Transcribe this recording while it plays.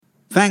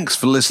Thanks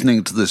for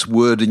listening to this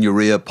Word in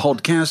Your Ear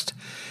podcast.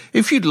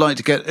 If you'd like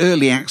to get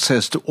early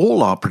access to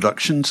all our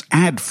productions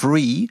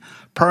ad-free,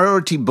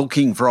 priority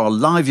booking for our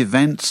live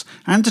events,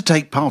 and to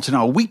take part in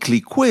our weekly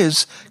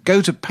quiz,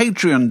 go to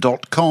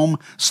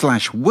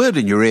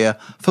patreon.com/wordinyourear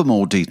for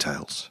more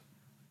details.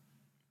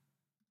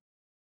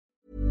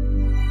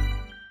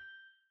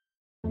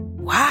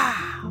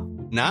 Wow.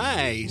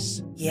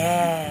 Nice.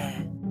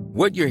 Yeah.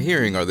 What you're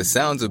hearing are the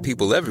sounds of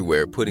people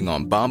everywhere putting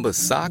on Bombas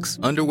socks,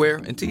 underwear,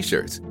 and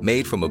T-shirts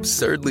made from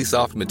absurdly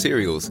soft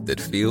materials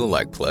that feel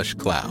like plush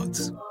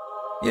clouds.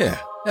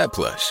 Yeah, that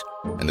plush.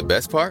 And the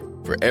best part?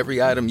 For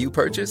every item you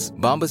purchase,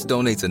 Bombas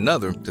donates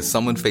another to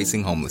someone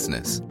facing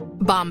homelessness.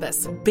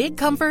 Bombas. Big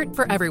comfort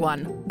for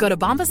everyone. Go to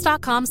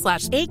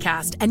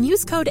bombas.com/ACAST and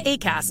use code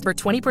ACAST for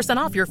 20%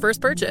 off your first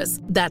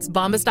purchase. That's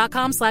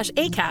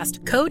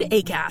bombas.com/ACAST. Code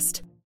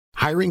ACAST.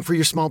 Hiring for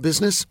your small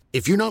business?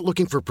 If you're not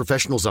looking for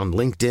professionals on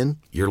LinkedIn,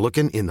 you're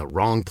looking in the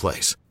wrong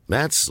place.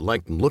 That's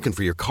like looking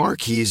for your car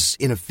keys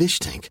in a fish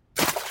tank.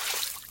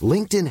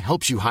 LinkedIn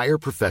helps you hire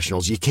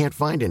professionals you can't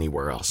find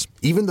anywhere else,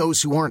 even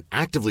those who aren't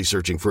actively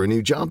searching for a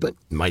new job but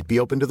might be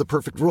open to the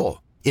perfect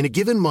role. In a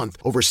given month,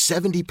 over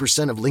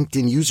 70% of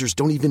LinkedIn users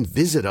don't even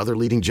visit other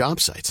leading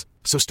job sites.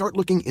 So start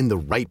looking in the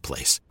right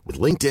place. With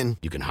LinkedIn,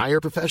 you can hire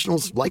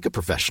professionals like a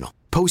professional.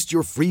 Post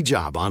your free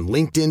job on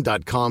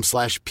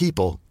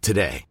linkedin.com/people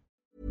today.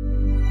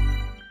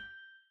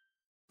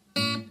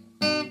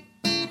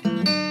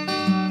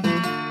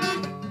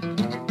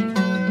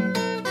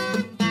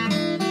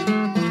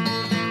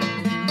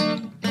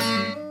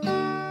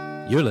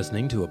 You're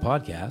listening to a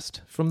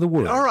podcast from The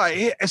Word. All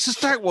right, it's a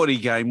Stack Waddy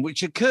game,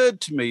 which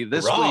occurred to me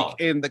this week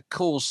in the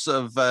course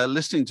of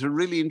listening to a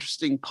really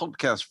interesting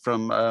podcast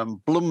from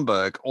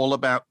Bloomberg all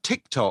about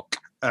TikTok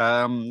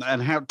and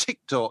how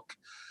TikTok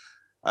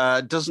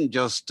doesn't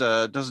just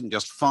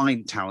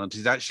find talent;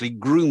 it actually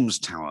grooms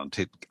talent.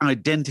 It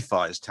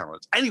identifies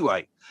talent.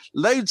 Anyway,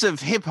 loads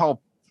of hip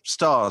hop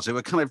stars who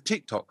are kind of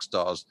TikTok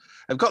stars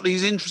have got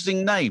these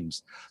interesting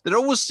names that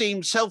always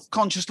seem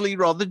self-consciously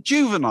rather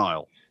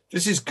juvenile.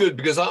 This is good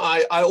because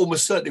I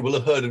almost certainly will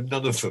have heard of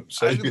none of them.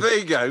 So there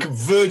you go.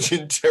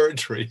 Virgin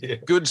territory here.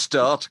 Good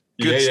start.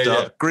 Good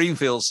start. Yeah.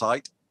 Greenfield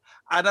site.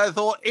 And I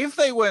thought if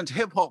they weren't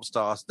hip-hop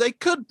stars, they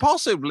could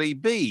possibly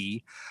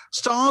be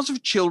stars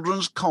of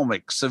children's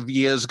comics of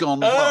years gone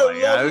by.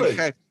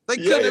 Okay. They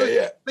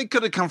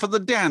could have come from the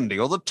Dandy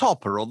or the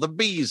Topper or the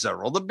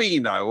Beezer or the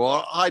Beano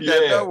or I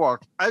don't know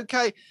what.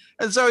 Okay.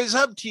 And so it's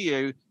up to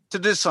you to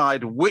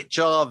decide which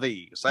are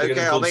these.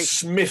 Okay, are they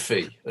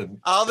Smithy and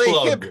are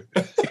Plug?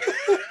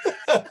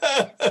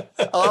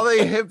 Are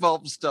they hip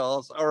hop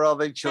stars or are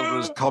they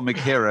children's comic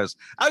heroes?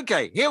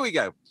 Okay, here we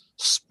go.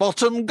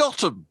 Spot'em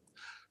Got'em.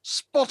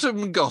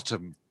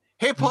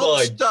 Hip hop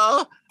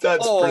star.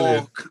 That's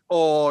brilliant.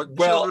 Or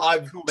well,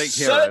 I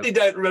certainly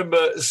don't remember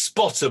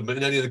Spot'em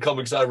in any of the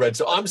comics I read.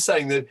 So I'm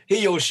saying that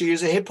he or she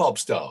is a hip hop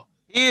star.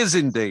 He is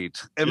indeed.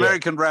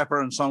 American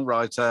rapper and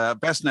songwriter,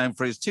 best known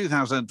for his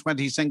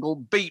 2020 single,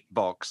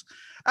 Beatbox.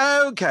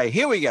 Okay,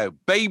 here we go.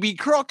 Baby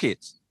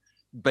Crockett.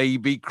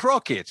 Baby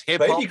Crockett.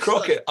 Baby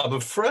Crockett, I'm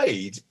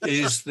afraid,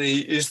 is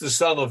the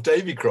son of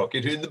Davy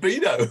Crockett in the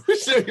Beano.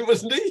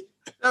 Wasn't he?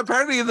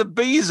 Apparently in the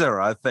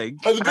Beezer, I think.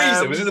 Oh, the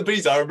Beezer. Was it the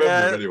Beezer? I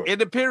remember him anyway.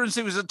 In appearance,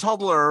 he was a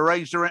toddler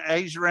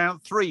aged around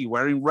 3,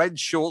 wearing red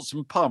shorts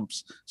and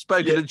pumps,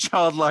 spoke in a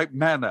childlike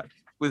manner.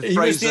 He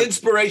was the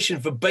inspiration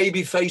for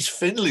Babyface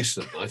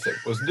Finlayson, I think,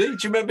 wasn't he? Do you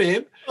remember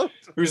him?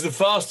 He was the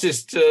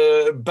fastest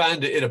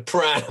bandit in a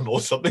pram or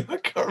something. I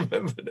can't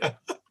remember now.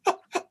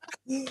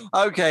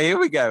 Okay, here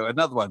we go.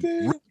 Another one.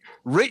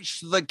 Rich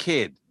the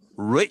Kid.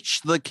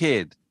 Rich the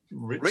Kid.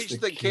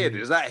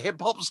 Is that a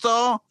hip-hop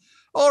star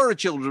or a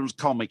children's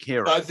comic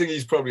hero? I think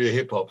he's probably a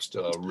hip-hop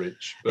star,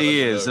 Rich.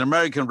 He is an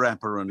American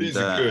rapper and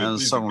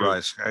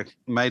songwriter.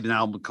 Made an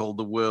album called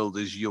The World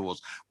Is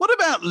Yours. What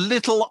about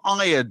Little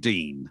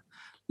Iodine?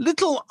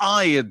 Little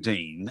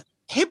Iodine,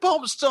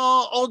 hip-hop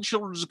star or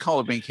children's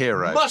comic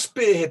hero? Must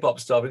be a hip-hop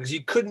star because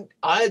you couldn't...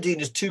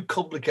 Iodine is too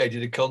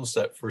complicated a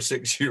concept for a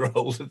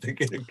 6-year-old to think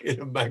in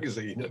a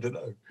magazine. I don't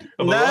know.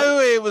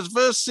 It was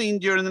first seen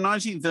during the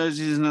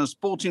 1930s in a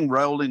sporting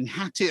role in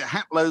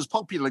Hatlow's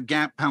popular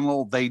Gap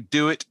panel, They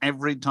Do It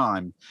Every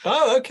Time.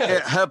 Oh,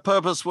 okay. Her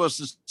purpose was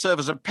to serve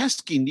as a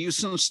pesky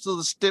nuisance to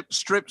the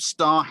strip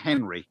star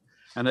Henry,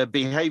 and her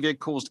behaviour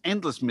caused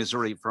endless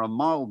misery for a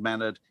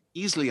mild-mannered,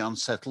 easily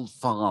unsettled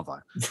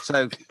father.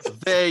 So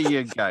there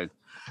you go.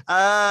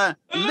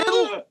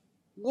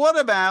 What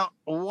about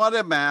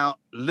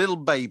Little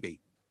Baby?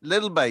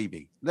 Little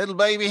Baby,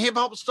 hip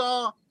hop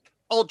star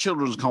or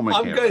children's comic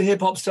hero? I'm going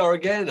hip hop star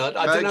again. I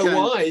don't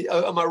know why.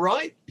 Am I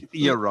right?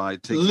 You're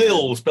right.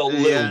 Lil, spelled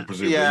Lil,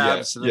 presumably. Yeah,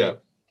 absolutely. Yeah.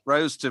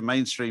 Rose to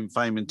mainstream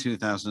fame in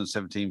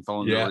 2017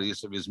 following the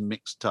release of his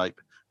mixtape,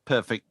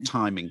 Perfect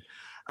Timing.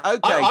 Okay.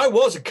 I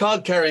was a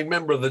card-carrying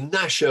member of the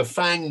Nasher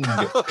Fang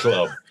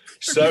Club.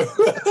 So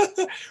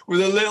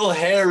with a little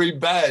hairy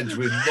badge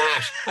with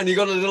Nash, and you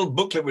got a little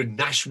booklet with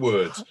Nash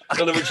words,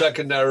 none of which I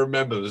can now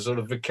remember, the sort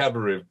of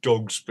vocabulary of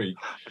dog speak.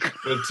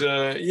 But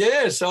so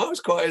I was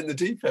quite in the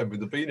deep end with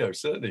the Beano,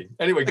 certainly.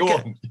 Anyway, go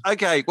on.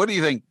 Okay, what do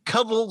you think?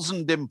 Cuddles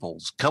and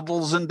Dimples.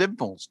 Cuddles and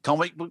Dimples.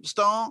 Comic book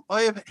star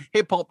or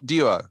hip-hop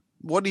duo?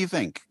 What do you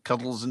think?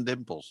 Cuddles and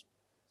Dimples.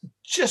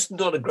 Just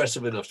not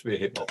aggressive enough to be a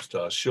hip-hop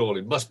star,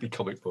 surely. Must be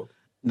comic book.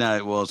 No,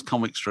 it was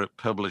comic strip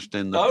published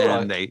in the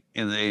Dandy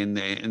in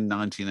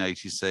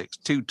 1986.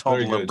 Two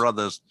toddler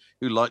brothers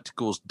who liked to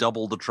cause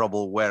double the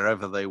trouble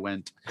wherever they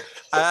went.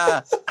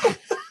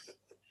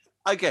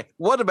 Okay,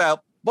 what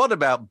about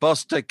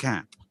Buster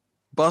Cap?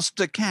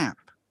 Buster Cap,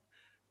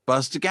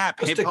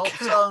 hip hop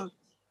song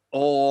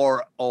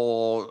or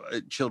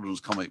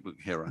children's comic book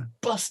hero?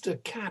 Buster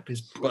Cap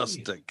is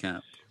brilliant. Buster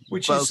Cap.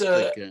 Which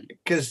Buster is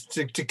because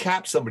to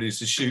cap somebody is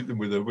to shoot them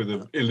with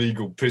an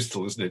illegal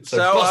pistol, isn't it? So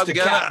Buster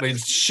Cap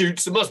means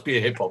shoots. There must be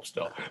a hip hop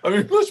star. I mean,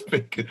 it must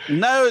be.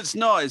 No, it's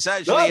not. It's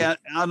actually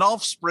an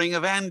offspring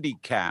of Andy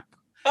Cap.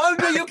 Oh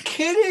no, you're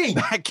kidding!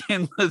 Back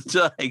in the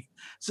day,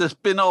 it's a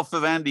spin-off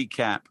of Andy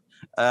Cap.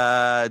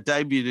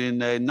 Debuted in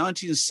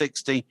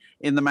 1960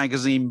 in the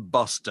magazine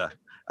Buster.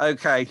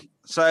 Okay,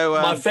 so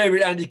my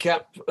favourite Andy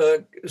Cap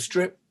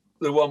strip,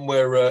 the one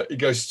where he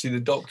goes to see the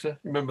doctor.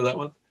 Remember that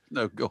one?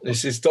 No, God.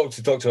 This is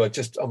Doctor.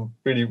 I'm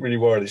really, really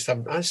worried. I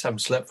just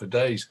haven't slept for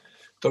days.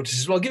 Doctor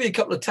says, "Well, I'll give you a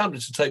couple of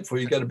tablets to take before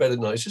you go to bed at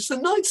night." He says, "The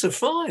nights are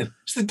fine.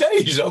 It's the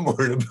days I'm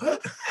worried about."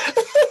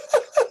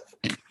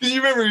 You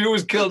remember he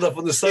always curled up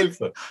on the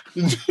sofa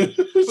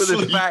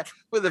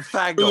with a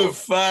fag.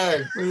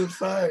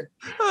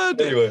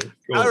 Anyway,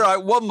 all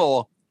right, one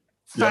more.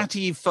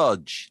 Fatty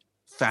Fudge.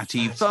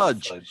 Fatty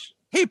Fudge.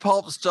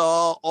 Hip-hop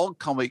star or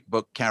comic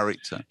book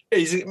character?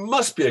 It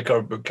must be a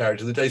comic book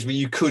character. The days where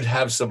you could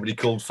have somebody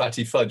called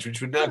Fatty Fudge, which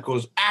would now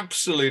cause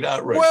absolute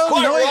outrage. Well,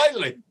 quite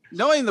rightly.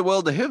 Knowing the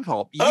world of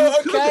hip-hop,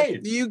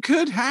 you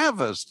could have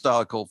a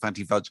star called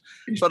Fatty Fudge.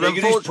 He's big and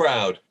he's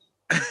proud.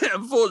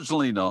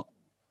 Unfortunately not.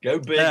 Go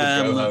big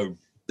and go home.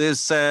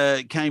 This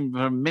came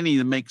from Minnie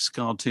the Mix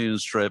cartoon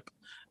strip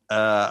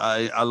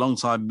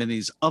alongside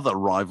Minnie's other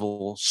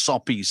rival,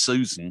 Soppy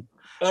Susan.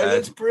 Oh,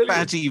 that's brilliant.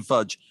 Fatty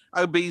Fudge.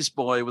 Obese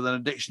boy with an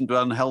addiction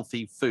to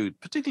unhealthy food,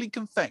 particularly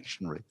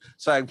confectionery.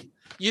 So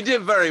you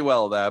did very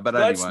well there, but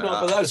that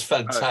was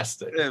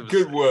fantastic.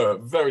 Good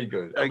work, very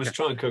good. I must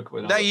try and cook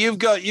with. Now you've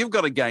got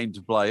a game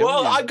to play.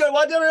 Well, I don't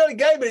know a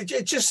game, but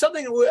it's just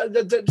something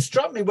that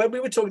struck me when we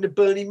were talking to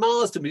Bernie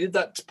Marsden. We did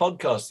that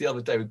podcast the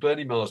other day with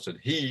Bernie Marsden.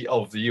 He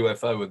of the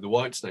UFO and the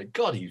Whitesnake.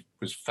 God, he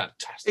was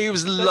fantastic. He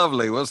was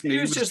lovely, wasn't he?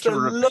 He was just the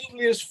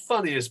loveliest,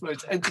 funniest,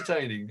 most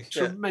entertaining,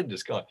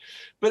 tremendous guy.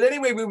 But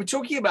anyway, we were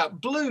talking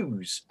about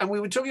blues, and we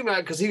were talking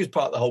about, because he was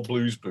part of the whole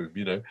blues boom,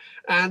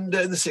 and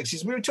in the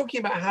 60s, we were talking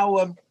about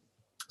how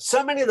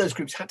so many of those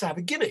groups had to have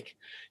a gimmick.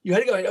 You had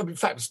to go, in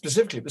fact,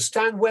 specifically, it was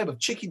Stan Webb of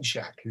Chicken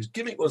Shack, whose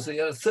gimmick was the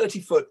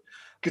 30-foot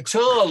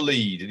guitar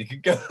lead, and he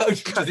could go out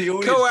into the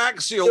audience.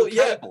 Coaxial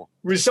cable.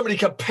 With somebody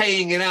kept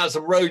paying it out,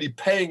 some roadie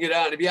paying it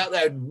out, and he'd be out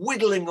there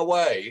whittling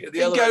away at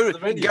the other end of the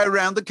venue. Go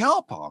around the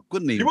car park,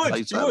 wouldn't he? He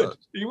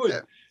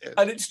would. Yeah.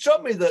 And it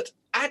struck me that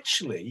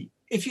actually,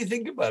 if you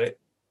think about it,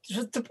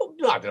 I don't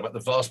know about the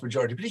vast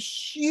majority, but a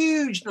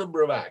huge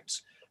number of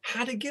acts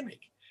had a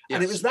gimmick. Yes.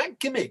 And it was that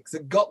gimmick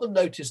that got them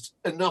noticed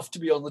enough to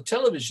be on the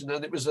television,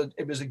 and it was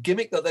a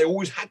gimmick that they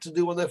always had to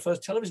do on their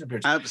first television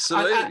appearance.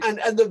 Absolutely.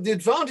 And the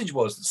advantage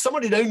was that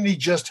someone who'd only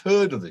just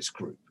heard of this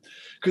group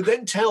could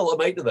then tell a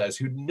mate of theirs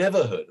who'd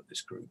never heard of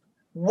this group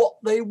what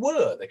they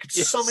were. They could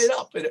sum it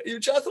up,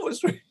 which I thought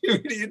was really,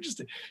 really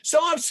interesting. So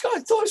I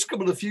thought I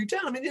scribbled a few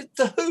down. I mean,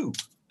 The Who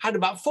had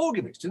about 4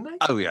 gimmicks, didn't they?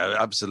 Oh, yeah,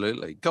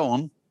 absolutely. Go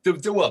on. The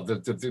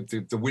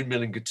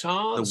windmilling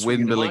guitar, the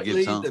windmilling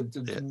guitar,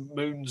 the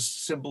Moon's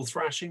cymbal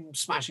thrashing,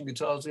 smashing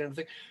guitars, the other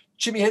thing.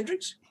 Jimi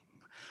Hendrix.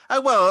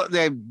 Oh well,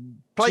 they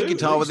played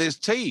guitar with his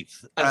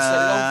teeth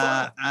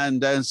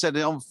and set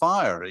it on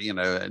fire.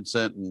 At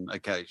certain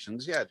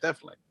occasions. Yeah,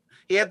 definitely.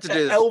 He had to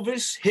do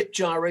Elvis hip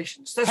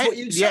gyrations. That's what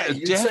you'd say. Yeah,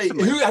 you'd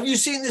definitely. Say, have you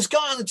seen this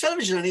guy on the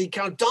television? And he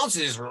kind of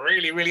dances this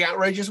really, really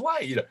outrageous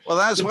way. Well,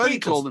 that's why they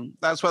called him.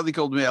 That's why they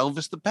called him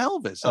Elvis the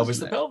Pelvis. Elvis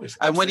the Pelvis.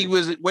 And when he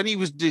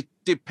was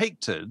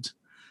depicted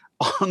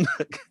on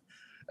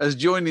as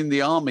joining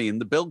the army in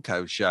the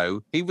Bilko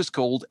show, he was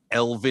called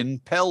Elvin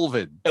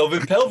Pelvin.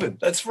 Elvin Pelvin.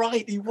 That's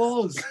right. He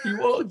was.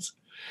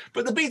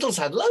 But the Beatles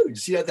had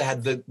loads. They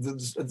had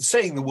the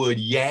saying the word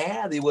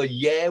 "yeah." The word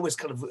 "yeah" was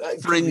kind of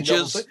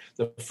fringes.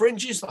 The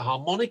fringes, the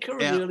harmonica in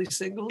the early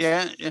singles.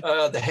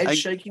 The head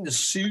shaking, the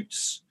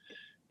suits.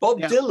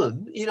 Bob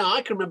Dylan.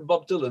 I can remember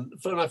Bob Dylan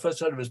when I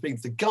first heard of him as being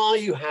the guy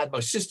who had.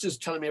 My sister's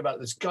telling me about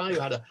this guy who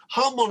had a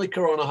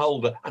harmonica on a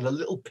holder and a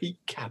little peak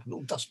cap, a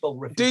little Dust Bowl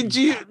record. Did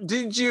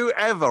you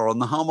ever on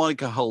the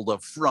harmonica holder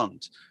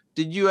front?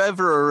 Did you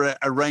ever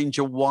arrange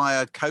a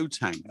wire coat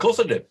hanger? Of course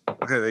I did.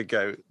 There you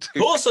go.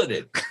 Of course I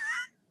did.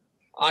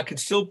 I could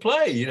still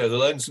play, The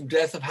Lonesome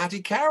Death of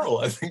Hattie Carroll,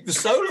 I think, the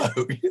solo.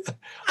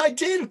 I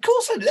did. Of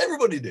course I did.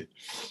 Everybody did.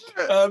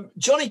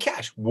 Johnny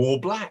Cash wore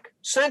black.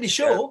 Sandy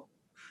Shaw.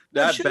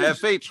 Bare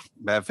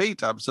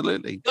feet,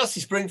 absolutely. Dusty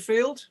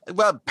Springfield.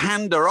 Well,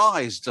 Panda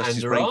Eyes,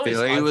 Dusty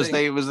Springfield.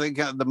 He was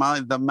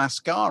the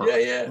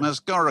mascara,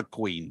 mascara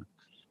queen.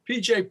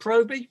 PJ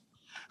Proby.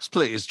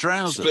 Split his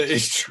trousers.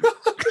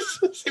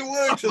 It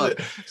worked, doesn't it?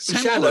 The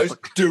Shadows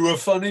do a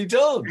funny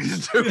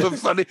dance.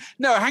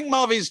 No, Hank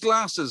Marvin's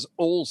glasses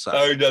also.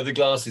 Oh no, the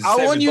glasses.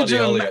 I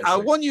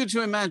want you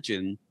to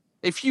imagine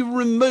if you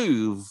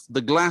remove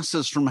the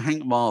glasses from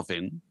Hank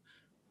Marvin,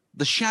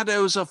 the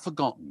Shadows are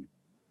forgotten.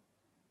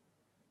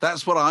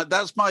 That's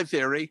my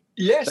theory.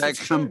 Yes, they're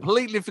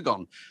completely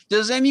forgotten.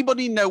 Does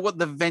anybody know what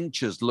the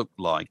Ventures looked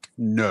like?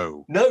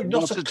 No,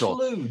 not a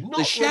clue. All.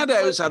 The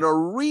Shadows had a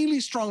really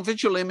strong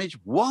visual image.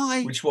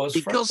 Why? Which was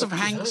because of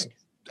Hank's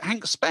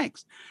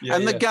specs.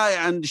 The guy,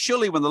 and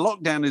surely when the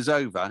lockdown is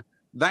over,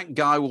 that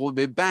guy will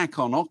be back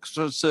on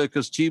Oxford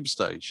Circus Tube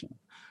Station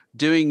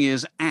doing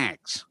his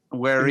act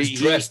where he's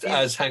dressed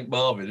as Hank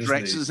Marvin,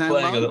 isn't he?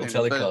 Playing a little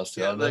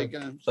Telecaster. There you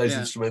go. Plays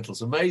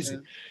instrumentals.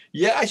 Amazing.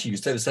 Yeah, actually, you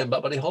used to say the same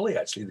about Buddy Holly,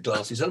 actually, the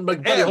glasses. And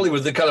Buddy Holly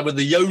with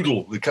the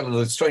yodel, the kind of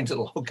the strange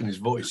little hook in his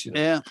voice. You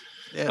know?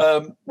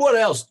 Yeah. What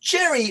else?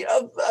 Jerry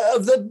of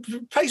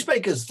the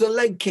Pacemakers, the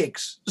leg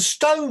kicks, the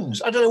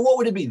Stones. I don't know, what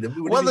would it be?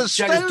 The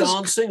Stones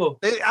dancing, or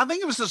I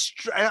think it was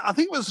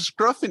the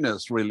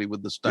scruffiness really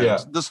with the Stones. Yeah.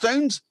 The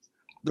Stones.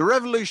 The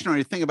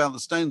revolutionary thing about the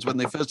Stones when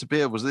they first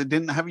appeared was they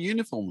didn't have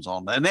uniforms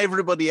on, and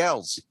everybody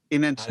else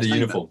in entertainment had a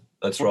uniform.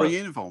 That's right. A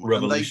uniform,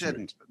 and they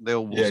didn't. They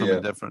all wore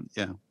something different.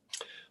 Yeah.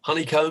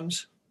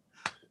 Honeycombs.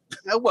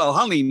 Well,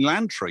 Honey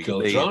Lantry,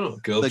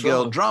 the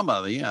girl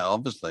drummer. Yeah,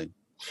 obviously.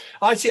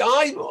 I see.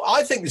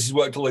 I think this has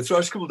worked all the way through.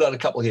 I scribbled down a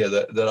couple here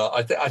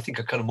that I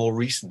think are kind of more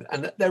recent,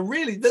 and they're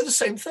the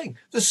same thing.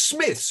 The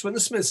Smiths, when the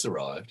Smiths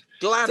arrived,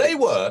 they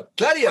were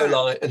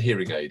Gladioli and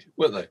Hearing Aid,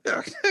 weren't they?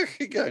 There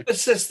you go.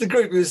 That's the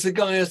group. It's the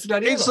guy who has the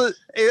Gladioli.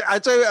 I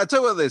tell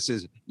you what this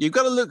is. You've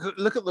got to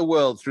look at the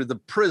world through the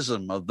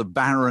prism of the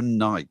Barron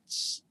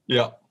Knights.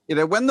 Yeah. You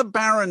know, when the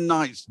Barron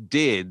Knights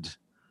did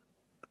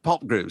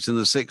pop groups in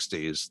the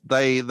 60s,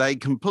 they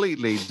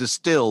completely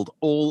distilled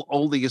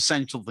all the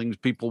essential things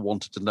people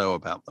wanted to know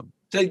about them.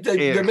 They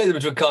made them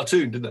into a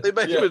cartoon, didn't they?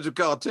 They made them into a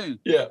cartoon.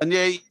 Yeah. And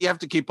you have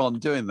to keep on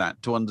doing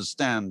that to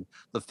understand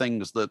the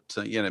things that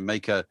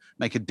make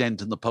a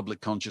dent in the public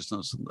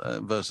consciousness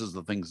versus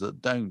the things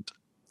that don't.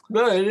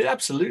 No,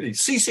 absolutely.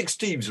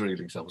 C16 is a really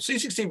good example.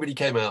 C16, when he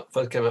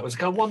first came out, was a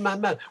kind of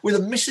one-man band with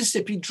a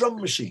Mississippi drum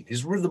machine,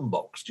 his rhythm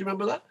box. Do you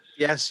remember that?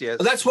 Yes. And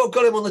that's what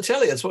got him on the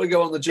telly. That's what we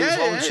go on the Jules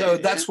Holland show.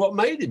 That's what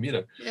made him,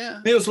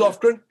 Yeah. Niels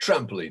Lofgren,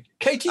 trampoline.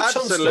 Katie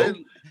Tunstall.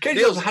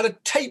 Katie Tunstall had a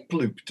tape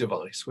loop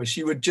device where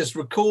she would just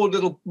record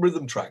little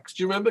rhythm tracks.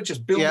 Do you remember?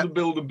 Just build and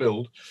build and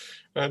build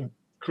and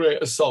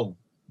create a song.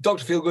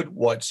 Dr. Feelgood,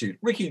 white suit.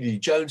 Ricky D.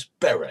 Jones,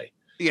 beret.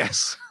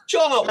 Yes.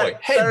 John Otway,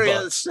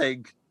 headbutts.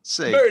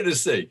 Buried at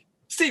sea.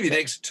 Stevie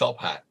Nicks, top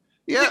hat.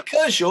 Yeah. Nick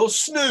Kershaw,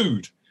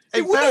 snood.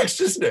 It works,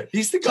 doesn't it?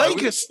 He's the guy.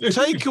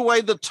 Take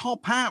away the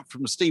top hat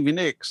from Stevie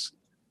Nicks.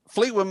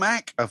 Fleetwood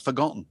Mac are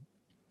forgotten.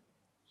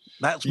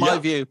 That's my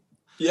view.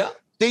 Yeah.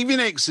 Stevie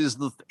Nicks is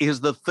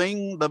the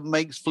thing that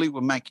makes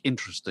Fleetwood Mac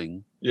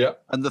interesting. Yeah.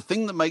 And the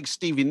thing that makes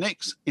Stevie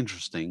Nicks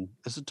interesting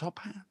is a top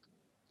hat.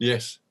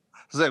 Yes.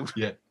 So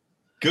yeah.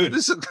 Good.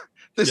 This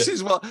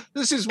is what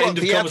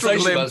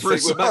theatrical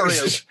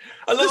impresarios.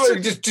 I love how you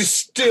just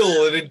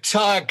distill an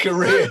entire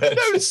career. No,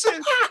 it's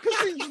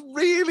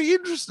really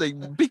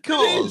interesting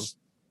because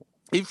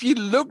if you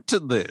looked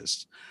at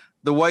this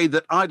the way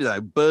that, I don't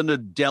know,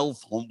 Bernard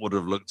Delfont would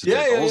have looked at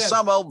it, or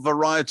some old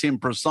variety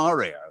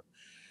impresario,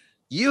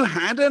 you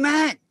had an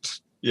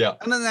act. Yeah.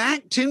 And an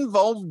act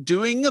involved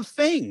doing a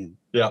thing.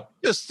 Yeah.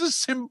 Just a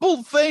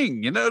simple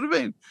thing, you know what I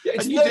mean? Yeah,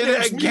 and you did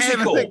it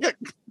again.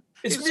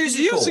 It's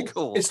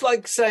musical. It's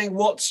like saying,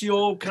 what's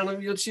your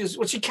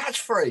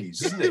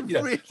catchphrase, isn't it?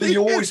 Really that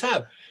you always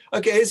have.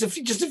 Okay, here's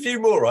just a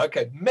few more. Right?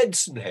 Okay,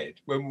 Medicine Head,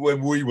 when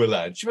we were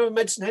lads. Do you remember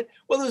Medicine Head?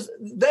 Well,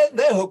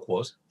 their hook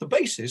was the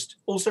bassist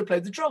also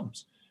played the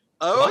drums.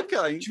 Oh, right?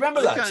 okay. Do you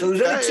remember that? So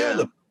there's only two of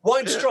them.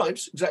 White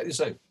Stripes, exactly the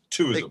same.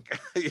 Two of them.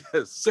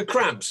 Yes. The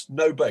Cramps,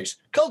 no bass.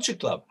 Culture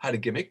Club had a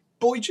gimmick.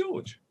 Boy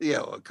George. Yeah,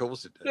 well, of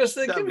course it did. That's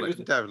their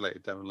gimmick.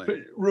 Definitely. But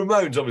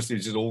Ramones, obviously,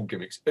 is just all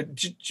gimmicks.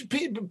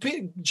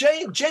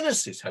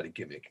 Genesis had a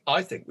gimmick,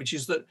 I think, which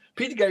is that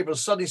Peter Gabriel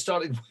suddenly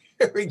started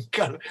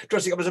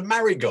dressing up as a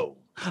marigold.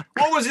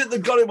 What was it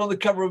that got him on the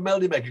cover of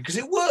Melody Maker? Because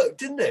it worked,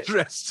 didn't it?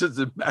 Dressed as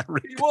a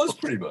marigold. He was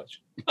pretty much.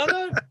 I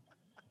know.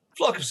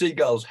 Flock of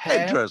Seagulls,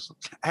 hair.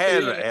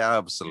 Hair,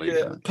 absolutely.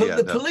 Yeah.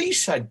 The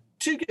Police had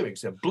two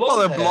gimmicks. They're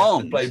blonde. They're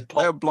blonde.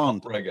 They're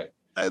blonde. Reggae.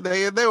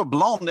 They were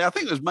blonde. I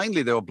think it was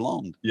mainly they were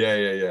blonde.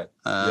 Yeah.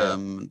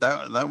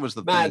 That was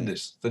the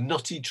Madness, thing. The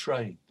Nutty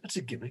Train. That's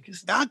a gimmick,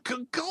 isn't it?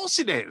 Of course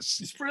it is.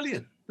 It's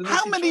brilliant.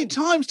 How many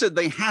times did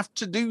they have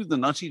to do the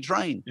Nutty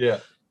Train? Yeah.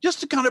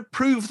 Just to kind of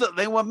prove that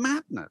they were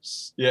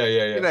madness. Yeah.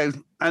 You know,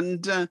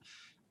 and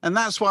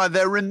that's why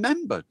they're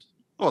remembered.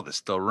 Well, they're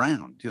still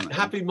around. You know.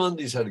 Happy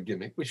Mondays had a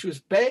gimmick, which was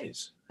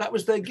Bez. That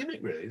was their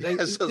gimmick, really.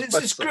 It's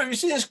this group. You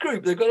see this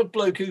group? They've got a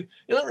bloke who,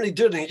 you're not really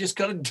doing it, he just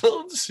kind of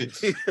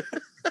dances.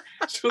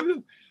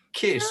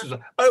 Kiss. Was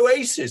like,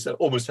 Oasis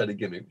almost had a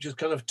gimmick, which is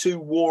kind of two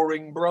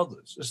warring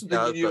brothers. That's the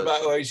thing you knew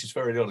about Oasis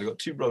very early on. They've got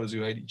two brothers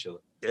who hate each other.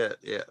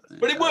 Yeah.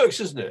 But it works,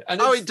 doesn't it? And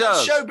it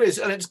does. It's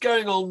showbiz, and it's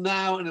going on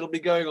now, and it'll be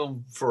going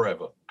on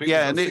forever. People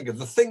and think of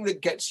the thing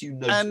that gets you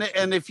noticed.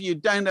 And if you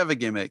don't have a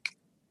gimmick,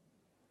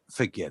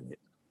 forget it.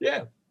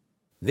 Yeah.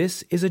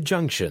 This is a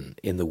junction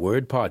in the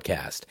word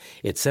podcast.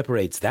 It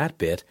separates that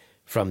bit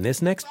from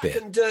this next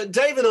bit. And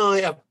Dave and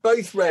I have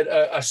both read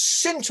a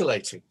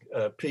scintillating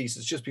piece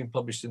that's just been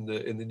published in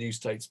the New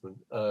Statesman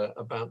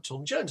about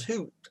Tom Jones,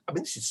 who, I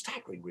mean, this is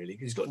staggering, really,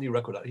 because he's got a new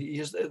record out. He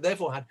has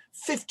therefore had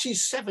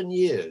 57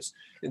 years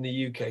in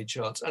the UK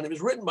charts, and it was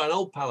written by an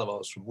old pal of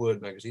ours from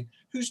Word magazine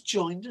who's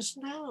joined us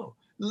now.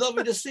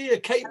 Lovely to see you,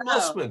 Kate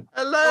Mossman.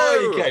 Hello. How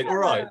are you, Kate? All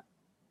right.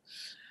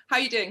 How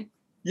are you doing?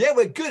 Yeah,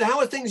 we're good. How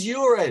are things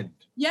your end?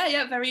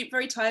 Yeah, very,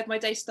 very tired. My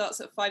day starts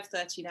at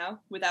 5:30 now,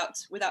 without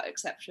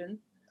exception.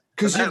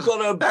 Because you've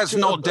got that's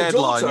not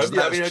deadlines,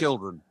 that's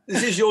children.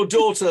 This is your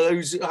daughter,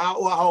 who's how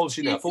old is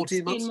she now?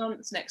 14 months? 16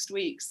 months next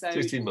week. So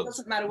 16 months. It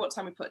doesn't matter what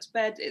time we put her to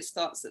bed, it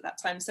starts at that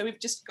time. So we've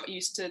just got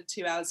used to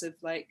 2 hours of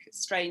like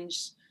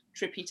strange,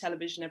 trippy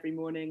television every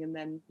morning, and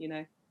then,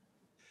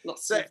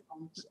 lots of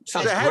So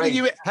how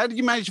did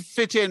you manage to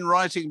fit in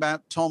writing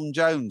about Tom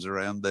Jones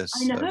around this?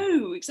 I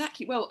know,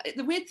 exactly. Well,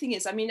 the weird thing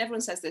is, I mean, everyone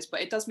says this, but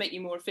it does make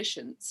you more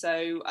efficient.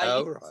 So I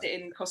used to sit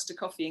in Costa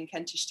Coffee in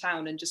Kentish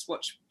Town and just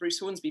watch Bruce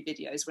Hornsby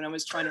videos when I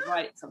was trying to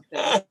write something.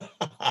 And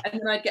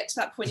then I'd get to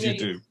that point,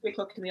 3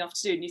 o'clock in the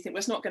afternoon, and you think, well,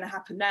 it's not going to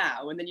happen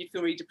now. And then you'd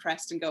feel really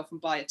depressed and go off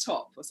and buy a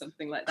top or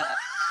something like that.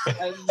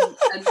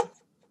 And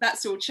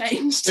that's all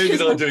changed. David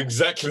and I do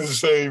exactly the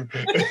same.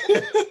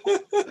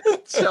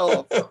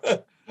 So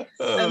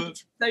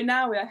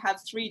now I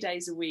have 3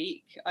 days a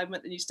week. I'm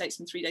at the New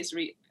Statesman 3 days a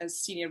week as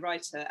senior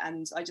writer,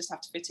 and I just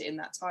have to fit it in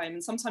that time.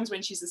 And sometimes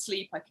when she's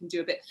asleep, I can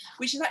do a bit,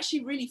 which is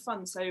actually really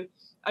fun. So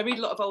I read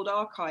a lot of old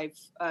archive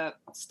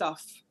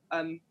stuff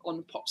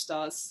on pop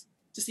stars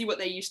to see what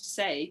they used to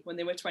say when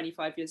they were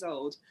 25 years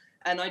old.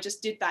 And I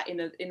just did that in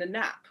a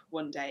nap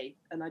one day,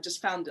 and I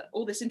just found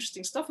all this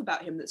interesting stuff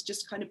about him that's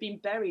just kind of been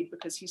buried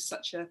because he's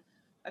such a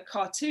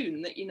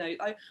cartoon that,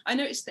 I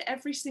noticed that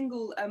every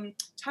single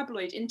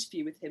tabloid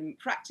interview with him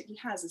practically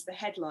has as the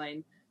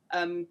headline,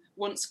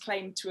 once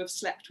claimed to have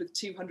slept with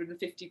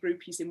 250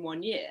 groupies in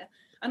 1 year.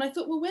 And I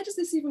thought, well, where does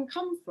this even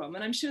come from?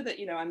 And I'm sure that,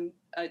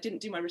 I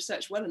didn't do my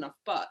research well enough,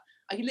 but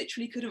I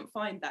literally couldn't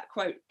find that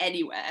quote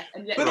anywhere.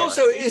 And yet, but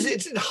also,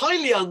 it's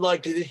highly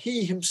unlikely that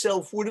he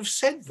himself would have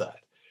said that.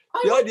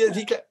 The idea that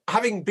he,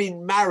 having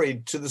been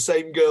married to the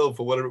same girl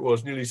for whatever it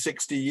was, nearly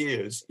 60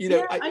 years,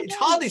 it's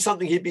hardly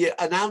something he'd be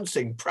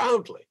announcing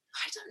proudly.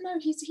 I don't know.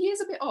 He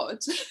is a bit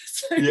odd.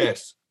 So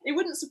yes. It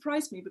wouldn't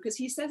surprise me because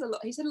he said a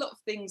lot of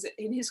things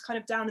in his kind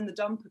of down in the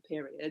dumper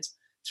period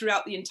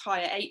throughout the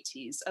entire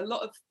 80s. A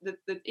lot of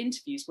the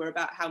interviews were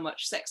about how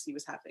much sex he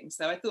was having.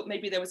 So I thought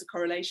maybe there was a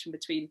correlation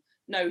between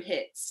no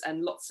hits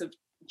and lots of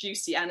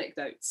juicy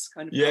anecdotes.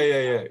 Kind of.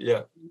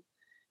 Yeah.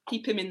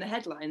 Keep him in the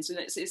headlines, and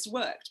it's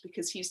worked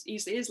because he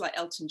is like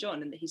Elton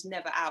John, and that he's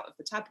never out of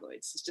the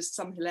tabloids. It's just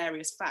some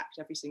hilarious fact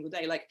every single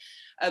day. Like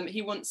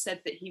he once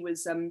said that he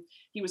was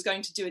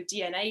going to do a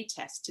DNA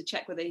test to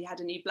check whether he had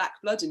any black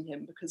blood in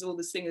him, because all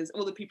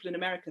the people in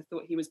America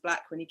thought he was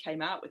black when he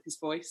came out with his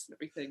voice and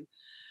everything.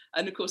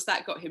 And of course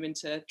that got him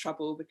into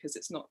trouble because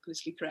it's not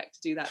politically correct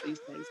to do that these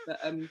days.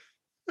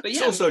 But yeah.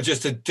 It's also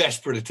just a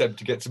desperate attempt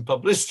to get some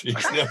publicity.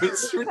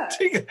 It's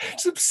ridiculous.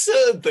 It's an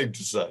absurd thing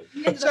to say.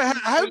 So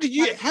how did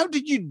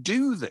you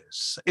do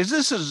this? Is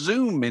this a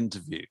Zoom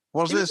interview?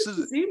 Was this a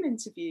Zoom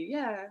interview?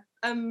 Yeah.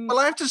 Well,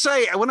 I have to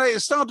say, when I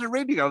started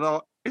reading, I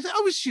thought,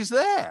 she's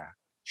there.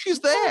 She's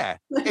there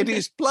in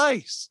his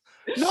place.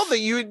 Not that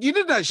you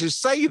didn't actually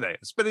say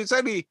this, but it's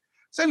only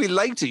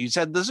later you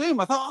said the Zoom.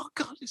 I thought, oh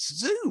God, it's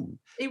Zoom.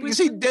 Because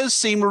he does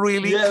seem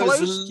really close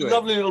there's to a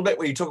lovely little bit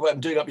where you talk about him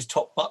doing up his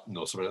top button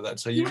or something like that.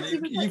 So you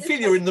feel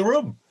you're in the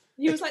room.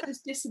 He was like this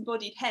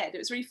disembodied head. It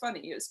was really funny.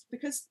 It was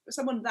because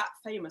someone that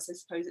famous, I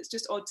suppose, it's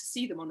just odd to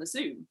see them on a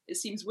Zoom. It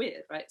seems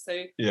weird, right?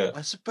 So yeah,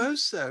 I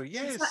suppose so.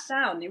 Yes. He sat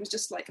down. It was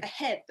just like a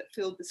head that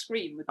filled the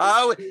screen. With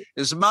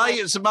it's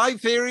my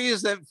theory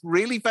is that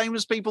really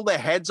famous people, their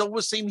heads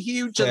always seem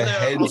huge their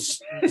and heads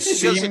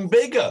seem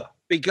bigger.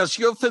 Because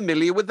you're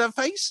familiar with their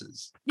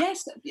faces.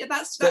 Yes,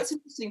 that's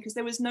interesting because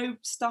there was no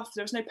stuff,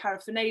 there was no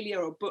paraphernalia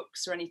or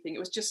books or anything. It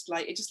was just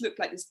like, it just looked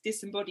like this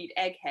disembodied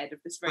egghead of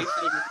this very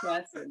famous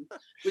person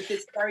with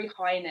this very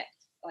high neck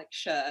like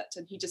shirt,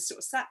 and he just sort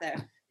of sat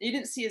there. You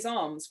didn't see his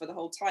arms for the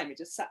whole time. He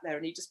just sat there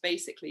and he just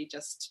basically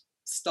just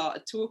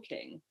started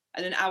talking.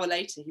 And an hour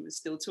later, he was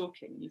still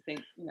talking. You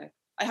think,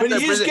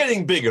 But he is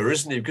getting bigger,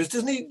 isn't he? Because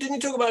didn't he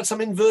talk about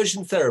some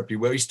inversion therapy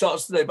where he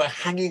starts the day by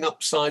hanging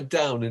upside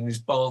down in his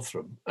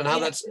bathroom, and how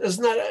hasn't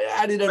that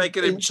added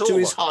an inch to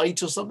his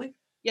height or something?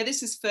 Yeah,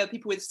 this is for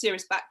people with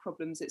serious back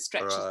problems. It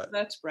stretches the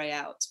vertebrae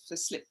out for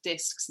slipped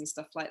discs and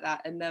stuff like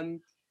that.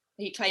 And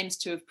he claims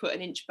to have put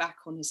an inch back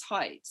on his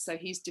height, so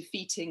he's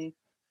defeating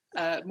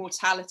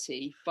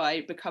mortality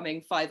by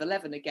becoming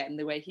 5'11" again,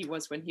 the way he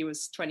was when he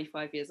was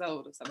 25 years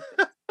old or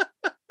something.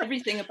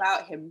 everything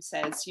about him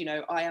says, you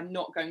know, I am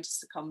not going to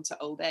succumb to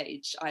old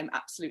age. I'm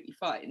absolutely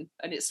fine.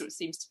 And it sort of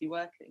seems to be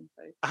working.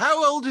 So.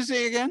 How old is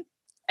he again?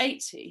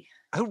 80.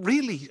 Oh,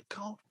 really?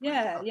 God.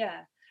 Yeah.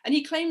 And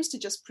he claims to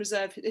just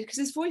preserve, because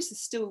his voice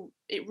is still,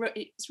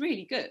 it's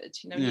really good,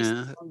 you know, he's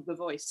on the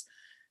voice.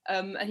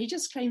 And he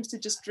just claims to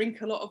just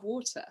drink a lot of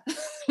water,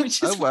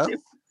 which is what they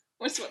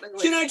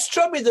Do you know, it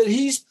struck me that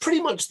he's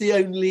pretty much the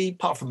only,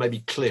 apart from maybe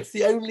Cliff,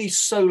 the only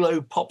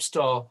solo pop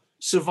star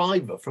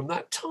survivor from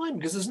that time,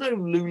 because there's no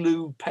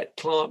Lulu, Pet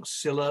Clark,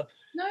 Scylla,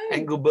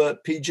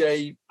 Engelbert,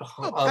 PJ,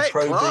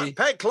 Proby.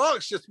 Pet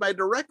Clark's just made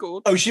a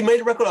record. Oh, she made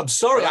a record. I'm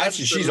sorry.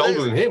 Actually, she's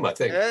older than him, I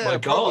think. Yeah, my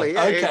God. Probably,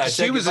 yeah. Okay,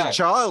 she was a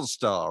child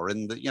star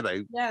in the, you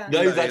know. Yeah.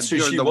 No, that's true.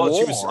 She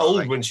was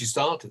old when she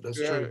started. That's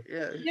true.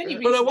 Yeah.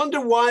 But I wonder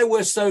why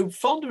we're so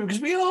fond of him,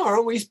 because we are,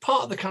 aren't we? He's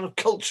part of the kind of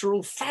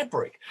cultural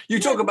fabric. You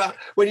talk about,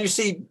 when you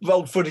see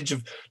old footage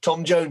of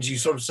Tom Jones, you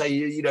sort of say,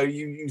 you know,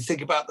 you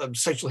think about the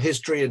social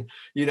history and,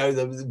 you know,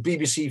 the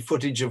BBC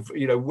footage of,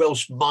 you know,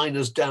 Welsh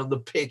miners down the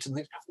pit and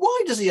things. Why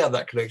does he have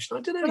that connection?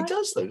 I don't know. He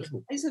does, though,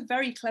 doesn't he? It's a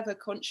very clever,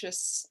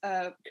 conscious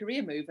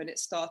career move, and it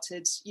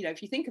started, you know,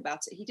 if you think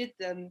about it, he did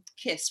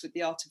Kiss with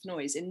The Art of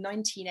Noise in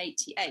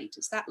 1988.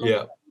 It's that long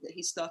ago that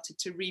he started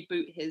to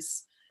reboot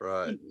his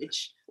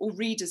image or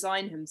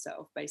redesign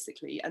himself,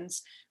 basically, and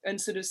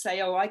sort of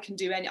say, oh, I can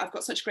do I've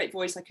got such a great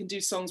voice, I can do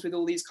songs with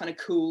all these kind of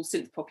cool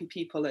synth poppy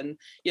people and,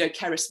 you know,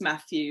 Keris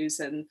Matthews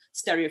and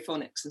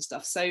Stereophonics and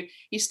stuff. So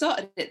he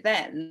started it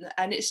then,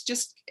 and it's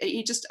just,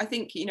 I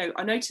think, you know,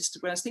 I noticed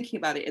when I was thinking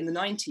about it in the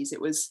 90s, it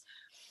was,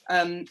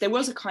 there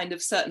was a kind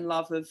of certain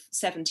love of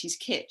 70s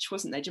kitsch,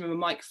 wasn't there? Do you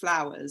remember Mike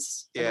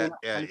Flowers? Yeah.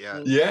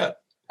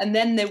 And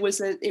then it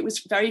was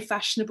very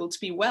fashionable to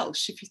be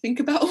Welsh, if you think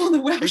about all the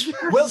Welsh.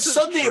 Well,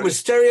 suddenly it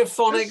was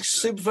Stereophonics,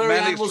 Super Furry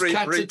Animals,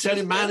 Captain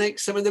Teddy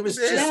Mannix. I mean, there was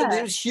just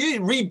it was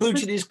huge.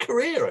 Rebooted his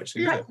career,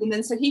 actually. Right. And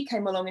then so he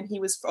came along, and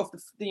he was of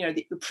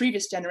the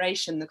previous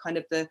generation, the kind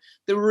of the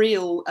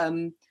real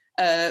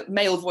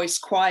male voice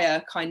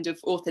choir kind of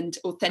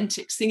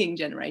authentic singing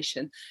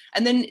generation.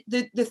 And then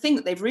the thing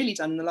that they've really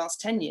done in the last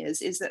 10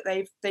 years is that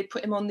they've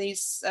put him on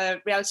these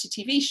reality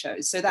TV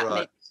shows. So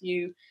that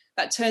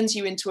that turns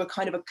you into a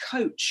kind of a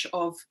coach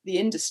of the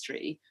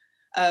industry,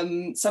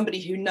 somebody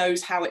who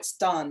knows how it's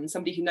done,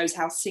 somebody who knows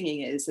how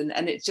singing is,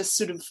 and it just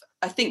sort of,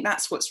 I think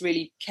that's what's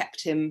really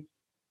kept him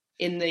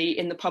in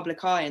the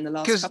public eye in the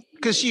last.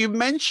 Because you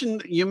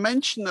mentioned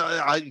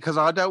because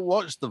I don't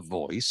watch The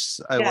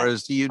Voice,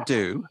 whereas you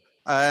do,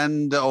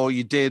 or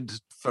you did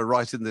for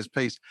writing this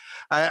piece,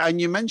 and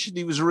you mentioned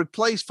he was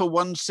replaced for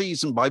one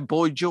season by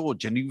Boy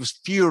George, and he was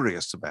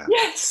furious about it.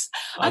 Yes,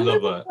 I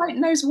love that. Quite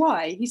knows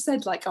why. He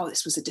said, like, oh,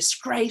 this was a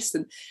disgrace,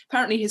 and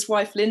apparently his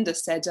wife Linda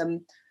said,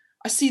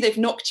 I see they've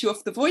knocked you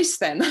off The Voice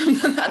then.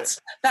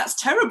 that's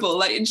terrible.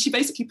 Like, and she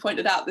basically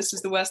pointed out this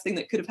was the worst thing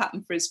that could have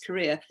happened for his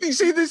career. You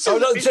see,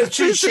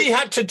 she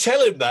had to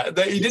tell him that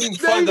he didn't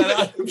find that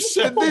out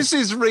himself. This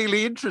is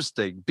really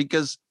interesting,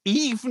 because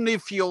even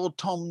if you're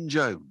Tom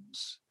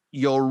Jones,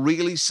 you're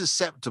really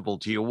susceptible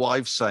to your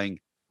wife saying,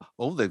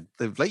 oh,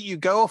 they've let you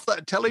go off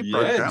that telly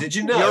program. Yeah, did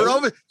you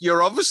know?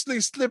 You're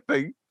obviously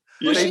slipping.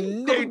 Well, they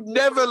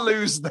never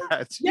lose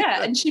that.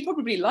 Yeah, and she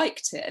probably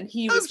liked it, and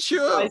he was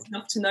wise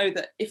enough to know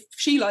that if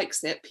she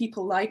likes it,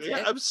 people like it.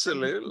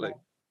 Absolutely.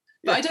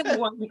 But I don't know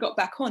why he got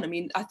back on. I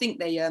mean, I think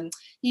they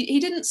he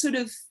didn't sort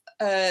of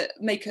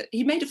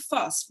he made a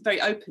fuss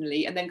very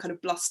openly, and then kind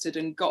of blustered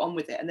and got on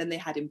with it, and then they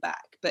had him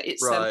back. But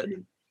it's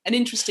an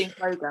interesting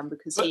program,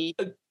 because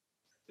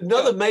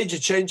another major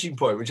changing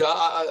point,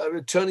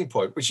 a turning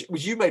point, which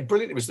you made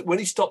brilliantly, was that when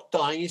he stopped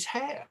dyeing his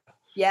hair.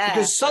 Yeah.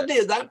 Because suddenly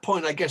at that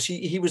point, I guess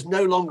he was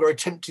no longer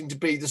attempting to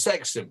be the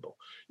sex symbol.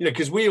 You know,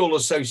 because we all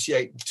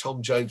associate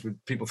Tom Jones with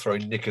people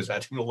throwing knickers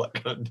at him and all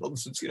that kind of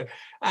nonsense, you know.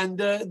 And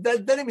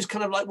then it was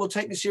kind of like, well,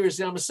 take me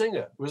seriously, I'm a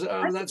singer.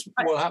 That's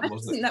what happened,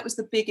 wasn't it? I think that was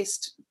the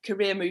biggest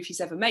career move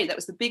he's ever made. That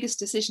was the biggest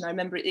decision. I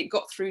remember it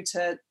got through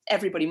to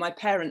everybody. My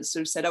parents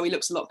sort of said, oh, he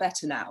looks a lot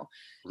better now.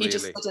 He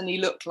just suddenly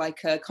looked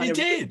like a kind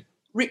of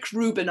Rick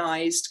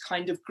Rubinized,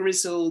 kind of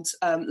grizzled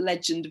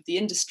legend of the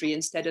industry,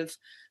 instead of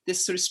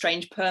this sort of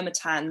strange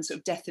permatan, sort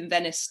of Death in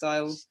Venice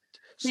style.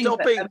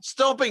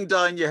 Stopping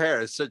dyeing your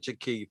hair is such a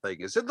key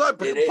thing. Is it? Like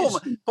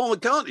Paul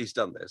McCartney's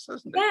done this,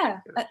 hasn't he? Yeah,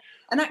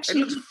 and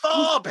actually, it looks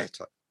far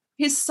better.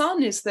 His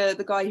son is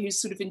the guy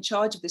who's sort of in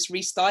charge of this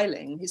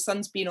restyling. His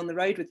son's been on the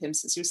road with him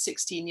since he was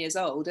 16 years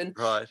old. And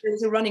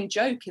there's a running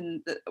joke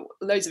in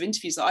loads of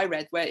interviews that I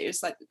read where it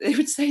was like, they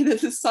would say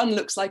that the son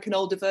looks like an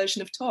older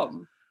version of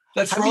Tom.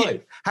 That's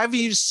right. Have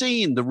you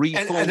seen the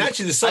reformed? And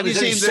actually, the son is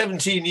only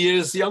 17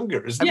 years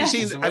younger. Isn't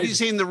have you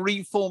seen the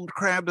reformed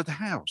Crowd at the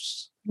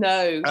House?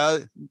 No.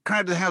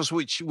 Crowd at the House,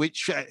 which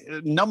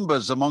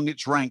numbers among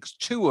its ranks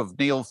 2 of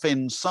Neil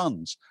Finn's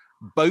sons,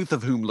 both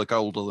of whom look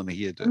older than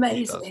he did.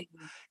 Amazing.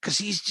 Because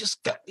he's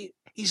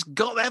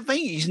got that thing.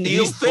 He's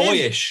Neil Finn.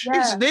 Boyish.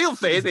 Yeah. He's Neil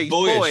Finn. He's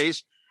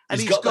boyish. And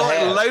he's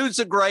got loads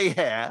of grey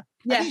hair.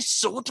 Yeah. And he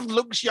sort of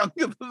looks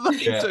younger than they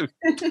do.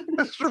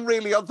 That's a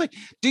really odd thing.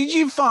 Did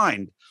you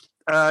find,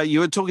 you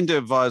were talking to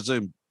him via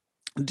Zoom,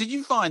 did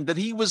you find that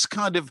he was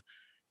kind of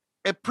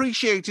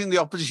appreciating the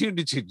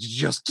opportunity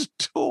just to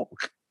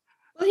talk?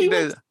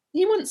 Well,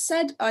 he once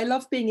said, "I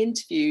love being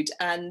interviewed,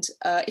 and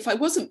if I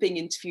wasn't being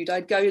interviewed,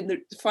 I'd go and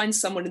find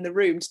someone in the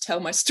room to tell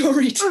my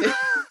story to."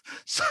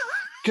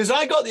 Because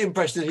I got the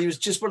impression that he was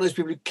just one of those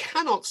people who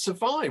cannot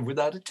survive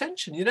without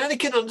attention, and he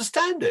can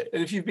understand it.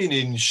 And if you've been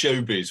in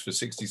showbiz for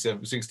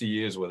 60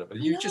 years or whatever,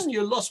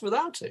 you're lost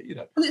without it,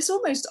 Well, it's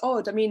almost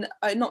odd. I mean,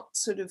 not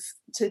sort of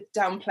to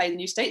downplay the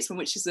New Statesman,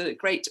 which is a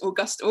great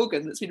august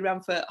organ that's been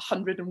around for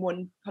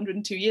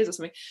 102 years or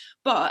something.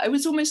 But I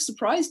was almost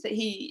surprised that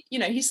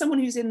he's someone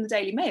who's in the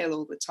Daily Mail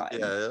all the time.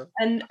 Yeah.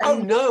 And oh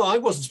no, I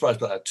wasn't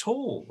surprised by that at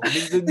all. I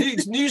mean,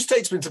 the New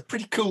Statesman's a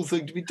pretty cool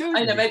thing to be doing.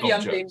 I know, maybe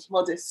I'm being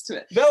modest to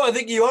it. No, I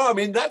think you are. I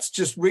mean, that's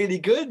just really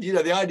good.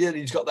 The idea that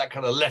he's got that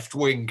kind of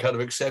left-wing kind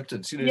of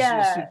acceptance,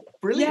 it's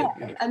brilliant.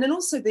 Yeah. And then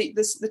also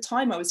the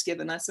time I was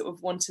given, I sort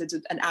of wanted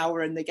an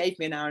hour and they gave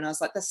me an hour and I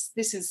was like, this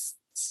is,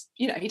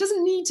 he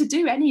doesn't need to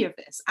do any of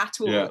this at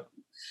all. Yeah.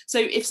 So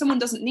if someone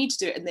doesn't need to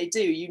do it and they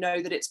do,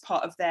 that it's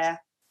part of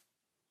their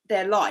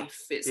life.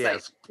 It's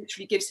like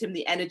literally gives him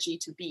the energy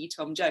to be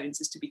Tom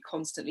Jones, is to be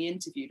constantly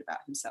interviewed about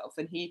himself,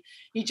 and he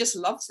just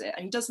loves it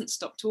and he doesn't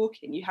stop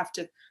talking. You have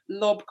to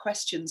lob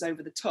questions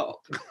over the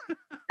top.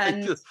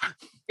 And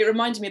it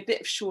reminded me a bit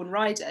of Sean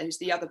Ryder, who's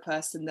the other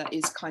person that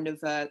is kind of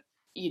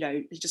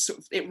it just sort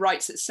of, it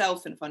writes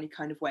itself in a funny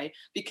kind of way,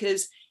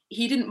 because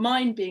he didn't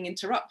mind being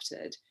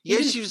interrupted.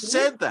 Yes, you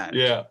said that.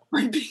 Yeah.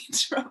 Mind being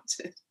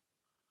interrupted.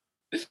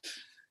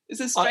 It's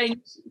a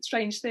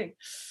strange thing.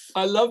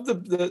 I love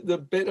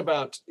the bit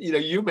about,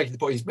 you're making the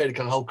point, he's made a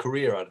kind of whole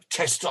career out of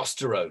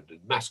testosterone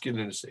and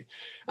masculinity.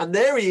 And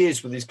there he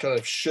is with his kind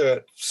of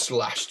shirt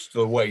slashed to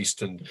the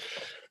waist and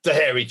the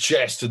hairy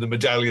chest and the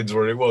medallions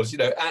where it was, in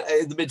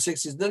the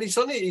mid-60s. And then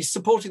he's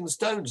supporting the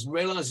Stones and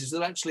realises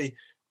that actually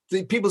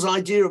people's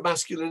idea of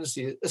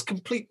masculinity has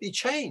completely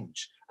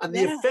changed. And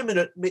the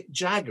effeminate Mick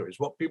Jagger is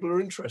what people are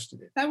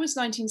interested in. That was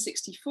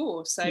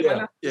 1964. So my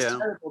math was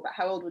terrible, but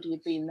how old would he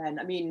have been then?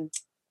 I mean...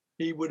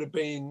 He would have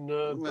been,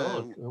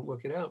 God, I'll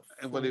work it out.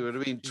 Well, he would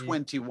have been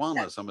 21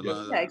 or something like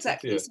that. Yeah,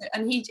 exactly. Yeah. So,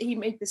 and he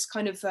made this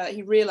kind of,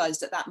 he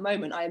realised at that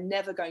moment, I am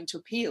never going to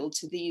appeal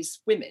to these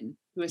women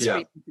who are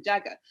screaming for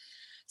Jagger.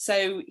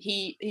 So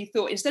he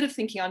thought, instead of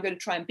thinking I'm going to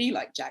try and be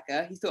like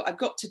Jagger, he thought I've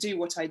got to do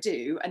what I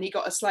do. And he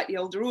got a slightly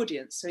older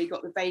audience. So he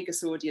got the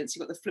Vegas audience, he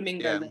got the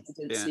Flamingo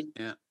residency.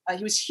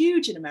 He was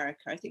huge in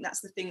America. I think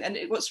that's the thing. And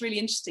what's really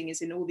interesting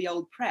is in all the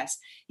old press,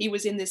 he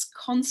was in this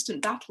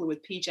constant battle with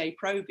PJ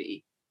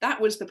Proby.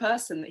 That was the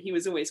person that he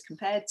was always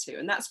compared to.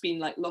 And that's been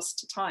like lost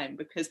to time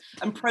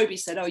and Proby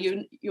said, oh,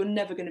 you're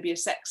never going to be a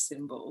sex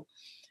symbol.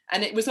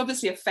 And it was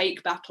obviously a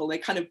fake battle. I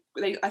think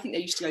they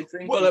used to go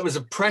drinking. Well, that was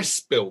a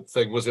press-built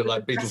thing, was it?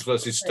 Like Beatles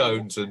versus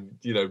Stones and,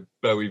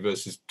 Bowie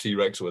versus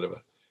T-Rex or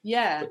whatever.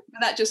 Yeah,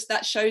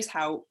 that shows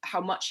how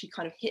much he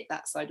kind of hit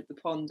that side of the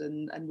pond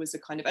and was a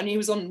kind of, and he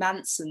was on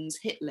Manson's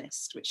hit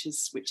list, which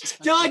is.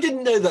 Yeah, I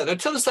didn't know that. Now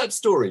tell us that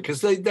story, because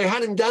they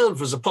had him down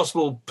as a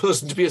possible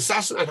person to be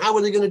assassinated. And how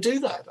were they going to do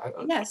that?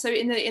 Yeah, so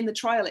in the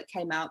trial it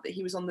came out that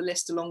he was on the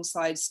list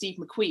alongside Steve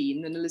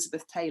McQueen and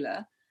Elizabeth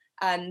Taylor.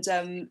 And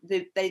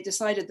they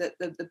decided that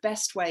the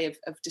best way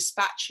of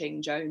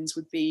dispatching Jones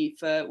would be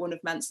for one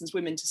of Manson's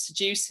women to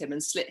seduce him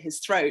and slit his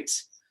throat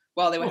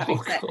while they were having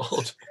sex.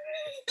 God.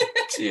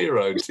 Dear,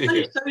 oh dear.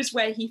 It shows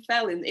where he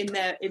fell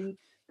in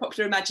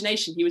popular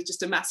imagination. He was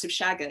just a massive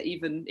shagger,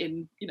 even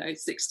in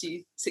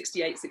 60,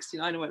 68,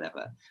 69 or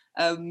whatever.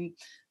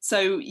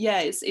 So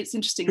yeah, it's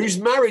interesting. Whose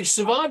marriage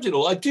survived it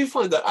all. I do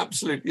find that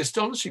absolutely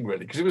astonishing,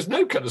 really, because it was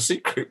no kind of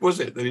secret, was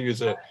it, that he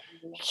was a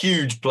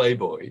huge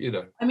playboy,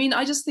 I mean,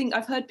 I just think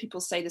I've heard people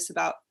say this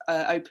about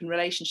open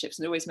relationships,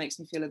 and it always makes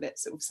me feel a bit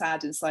sort of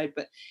sad inside,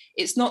 but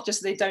it's not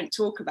just they don't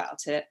talk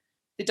about it.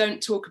 They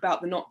don't talk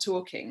about the not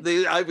talking.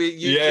 Really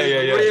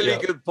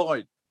good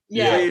point.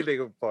 Yeah. Really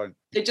good point.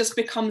 It just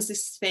becomes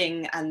this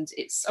thing, and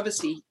it's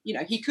obviously,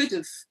 he could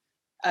have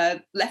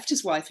left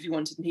his wife if he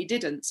wanted, and he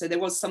didn't. So there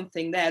was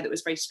something there that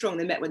was very strong.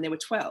 They met when they were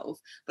 12,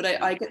 but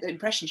I get the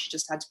impression she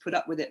just had to put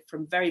up with it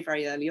from very,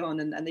 very early on,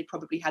 and they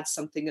probably had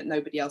something that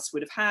nobody else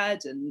would have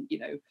had, and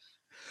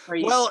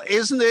Well,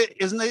 isn't it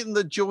in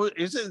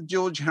the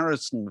George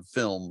Harrison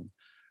film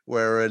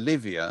where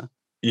Olivia?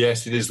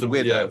 Yes, it is the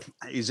widow.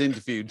 Is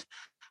interviewed.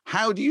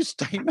 How do you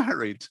stay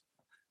married?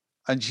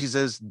 And she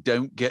says,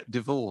 "Don't get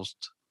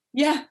divorced."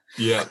 Yeah.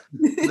 Yeah.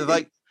 They're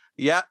like,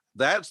 yeah,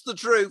 that's the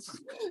truth.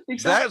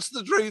 Exactly. That's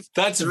the truth.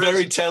 That's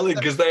very telling,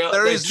 because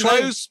there is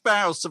no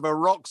spouse of a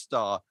rock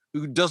star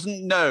who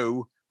doesn't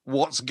know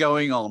what's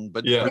going on,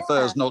 but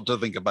prefers not to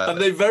think about it.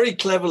 And they very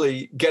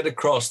cleverly get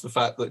across the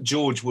fact that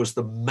George was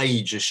the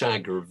major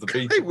shagger of the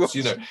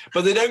Beatles,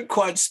 but they don't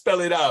quite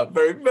spell it out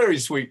very, very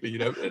sweetly,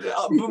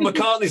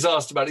 McCartney's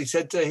asked about it.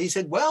 He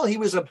said, well, he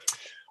was a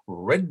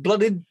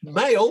red-blooded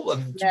male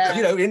and,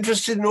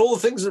 interested in all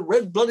the things that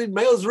red-blooded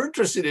males are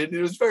interested in.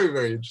 It was very,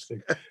 very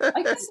interesting.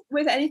 I guess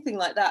with anything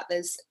like that,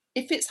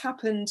 if it's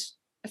happened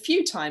a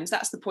few times,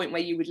 that's the point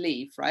where you would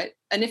leave, right?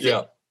 And if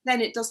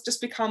then it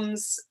just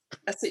becomes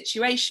a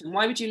situation.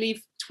 Why would you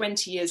leave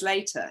 20 years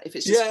later if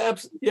it's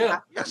just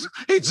Yes,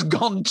 it's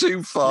gone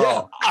too far.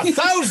 Yeah,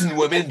 1,000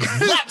 women,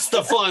 that's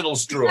the final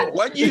straw.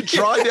 When you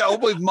tried it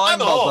on with my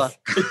mother.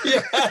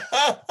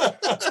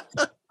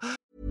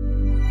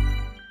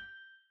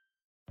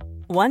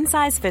 One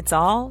size fits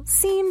all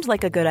seemed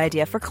like a good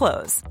idea for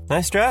clothes.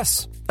 Nice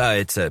dress.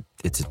 It's a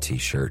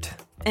T-shirt.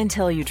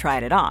 Until you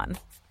tried it on.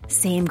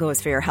 Same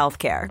goes for your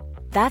healthcare.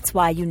 That's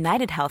why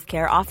United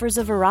Healthcare offers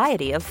a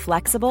variety of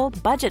flexible,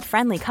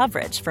 budget-friendly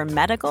coverage for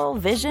medical,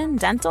 vision,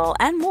 dental,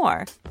 and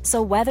more.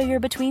 So whether you're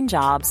between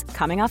jobs,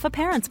 coming off a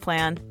parent's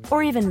plan,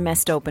 or even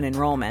missed open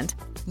enrollment,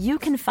 you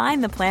can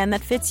find the plan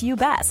that fits you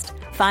best.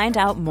 Find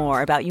out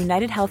more about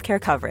United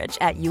Healthcare coverage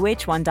at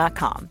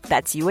UH1.com.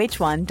 That's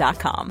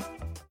UH1.com.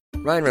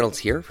 Ryan Reynolds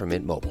here from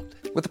Mint Mobile.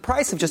 With the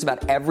price of just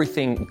about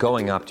everything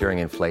going up during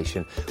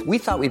inflation, we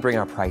thought we'd bring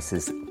our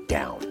prices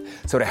down.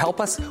 So to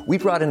help us, we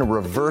brought in a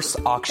reverse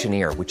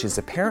auctioneer, which is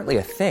apparently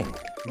a thing.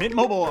 Mint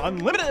Mobile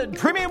Unlimited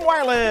Premium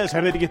Wireless.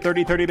 How to get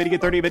 30, 30, bit to get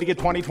 30, bit to get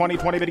 20, 20,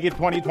 20, bit to get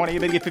 20, 20,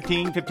 bit to get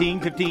 15,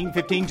 15, 15,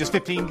 15, just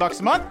 $15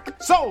 a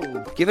month?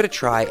 Sold! Give it a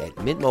try at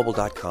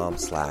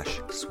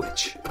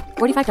mintmobile.com/switch.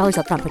 $45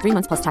 up front for 3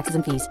 months plus taxes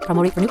and fees.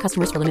 Promo rate for new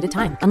customers for limited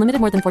time. Unlimited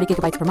more than 40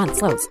 gigabytes per month.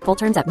 Slows full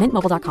terms at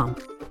mintmobile.com.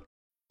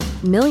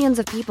 Millions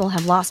of people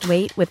have lost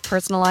weight with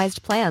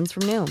personalized plans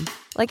from Noom.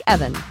 Like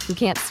Evan, who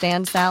can't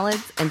stand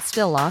salads and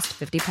still lost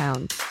 50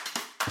 pounds.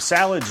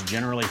 Salads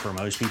generally for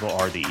most people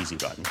are the easy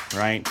button,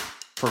 right?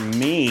 For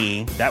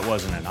me, that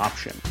wasn't an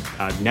option.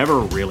 I never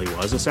really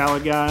was a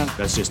salad guy.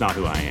 That's just not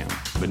who I am.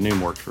 But Noom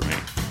worked for me.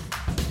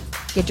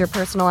 Get your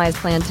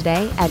personalized plan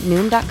today at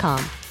Noom.com.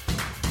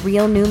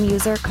 Real Noom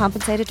user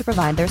compensated to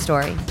provide their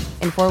story.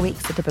 In 4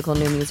 weeks, the typical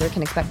Noom user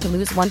can expect to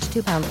lose 1 to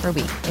 2 pounds per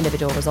week.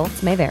 Individual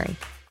results may vary.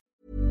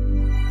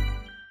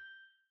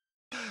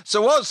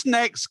 So what's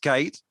next,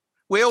 Kate?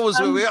 I always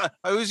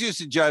used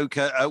to joke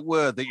at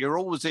Word that you're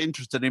always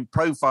interested in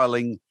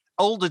profiling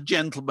older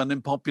gentlemen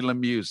in popular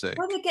music.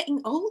 Well, they're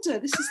getting older.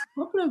 This is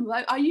the problem.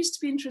 I used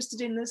to be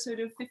interested in the sort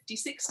of 50,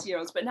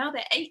 60-year-olds, but now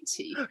they're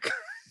 80.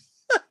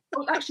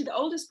 Well, actually, the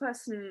oldest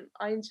person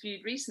I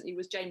interviewed recently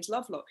was James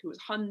Lovelock, who was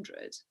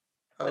 100.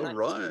 Oh,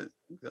 right.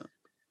 Yeah.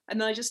 And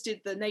then I just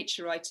did the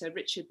nature writer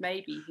Richard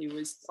Mabey, who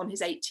was on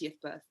his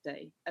 80th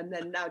birthday. And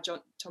then now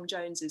Tom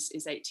Jones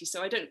is 80.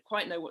 So I don't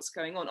quite know what's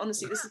going on.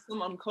 Honestly, this is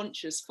some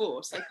unconscious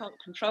force. I can't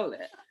control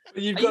it.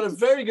 You've got a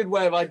very good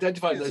way of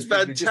identifying those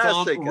people who just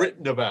aren't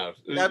written about.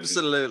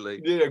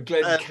 Absolutely. You know,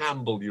 Glenn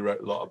Campbell you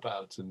wrote a lot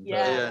about. And,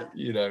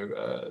 you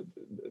know,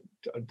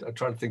 I'm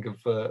trying to think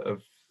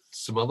of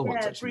some other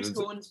ones. Actually.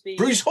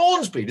 Bruce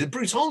Hornsby,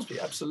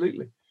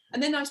 absolutely.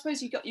 And then I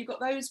suppose you got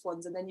those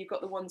ones, and then you've got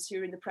the ones who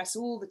are in the press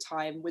all the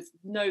time with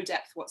no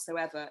depth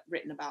whatsoever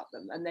written about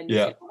them. And then you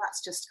think, well,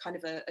 that's just kind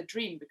of a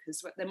dream,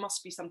 because there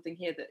must be something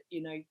here that,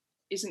 you know,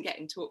 isn't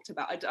getting talked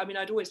about. I mean,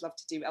 I'd always love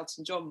to do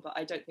Elton John, but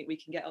I don't think we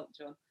can get Elton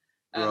John.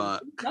 Right.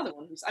 Another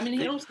one. I mean,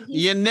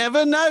 you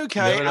never know,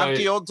 Kate.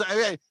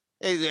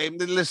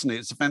 Listen,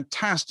 it's a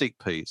fantastic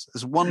piece.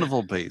 It's a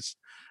wonderful piece,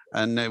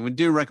 and we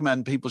do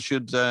recommend people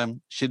should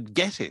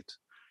get it.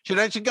 Should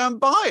actually go and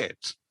buy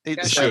it.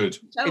 It's a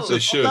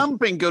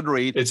thumping good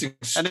read. It's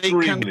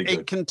extremely good.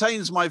 It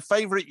contains my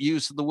favourite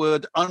use of the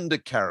word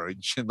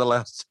undercarriage in the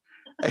last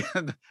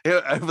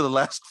over the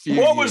last few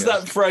years. What was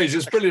that phrase?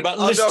 It's brilliant about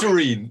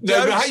Listerine.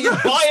 How you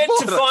buy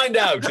it to find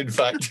out, in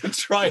fact.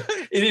 That's right.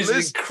 It is an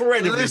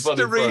incredibly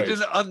funny phrase. Listerine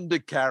and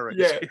undercarriage.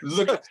 Yeah,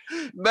 look.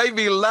 Made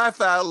me laugh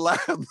out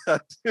loud.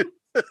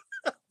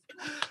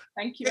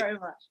 Thank you very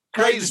much.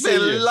 Great, it's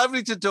been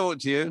lovely to talk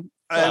to you.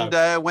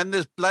 And when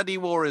this bloody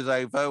war is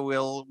over,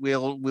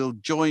 we'll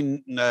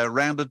join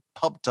round a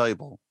pub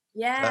table.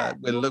 Yeah,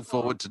 we'll look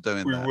forward to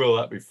doing that. We will.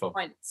 That'd be fun.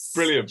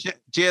 Brilliant.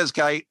 Cheers,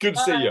 Kate. Good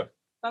to see you.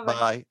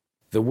 Bye.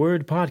 The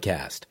Word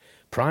Podcast.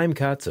 Prime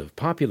cuts of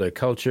popular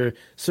culture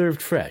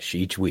served fresh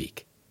each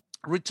week.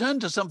 Return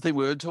to something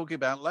we were talking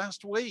about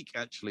last week,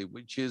 actually,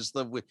 which is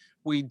that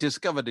we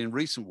discovered in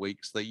recent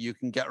weeks that you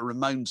can get a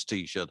Ramones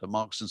T-shirt at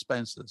Marks and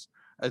Spencer's,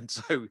 and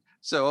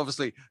so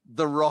obviously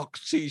the rock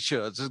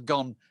T-shirts has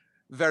gone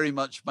very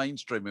much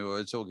mainstream. We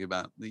were talking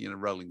about the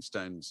Rolling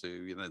Stones,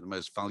 who the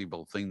most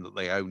valuable thing that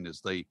they own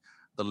is the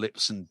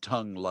lips and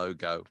tongue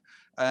logo,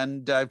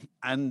 and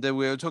we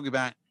were talking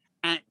about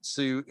acts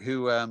who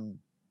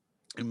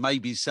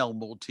maybe sell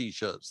more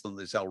T-shirts than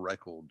they sell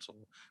records, or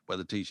where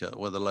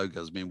the logo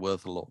has been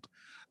worth a lot.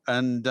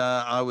 And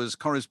I was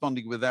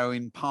corresponding with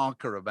Owen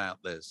Parker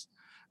about this.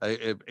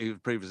 He was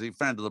previously a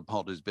friend of the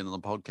pod who's been on the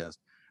podcast,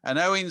 and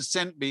Owen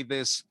sent me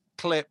this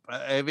clip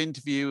of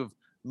interview of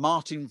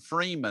Martin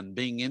Freeman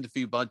being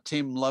interviewed by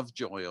Tim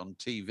Lovejoy on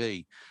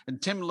TV.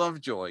 And Tim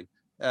Lovejoy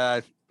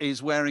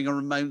is wearing a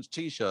Ramones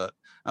T-shirt.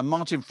 And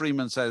Martin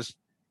Freeman says,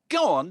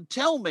 go on,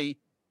 tell me,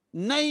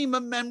 name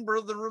a member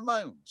of the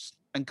Ramones.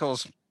 And of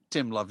course,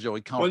 Tim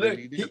Lovejoy can't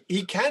really do it.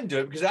 He can do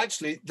it because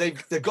actually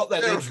they've got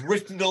their names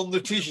written on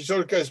the T-shirt. So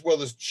it goes, well,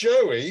 there's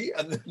Joey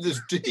and then there's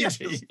Dee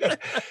Dee.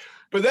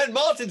 But then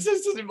Martin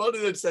says to him,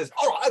 Martin says,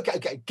 all right,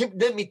 okay,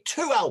 name me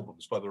 2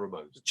 albums by the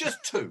Ramones,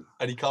 just 2.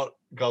 And he can't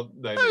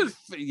name it.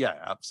 Yeah,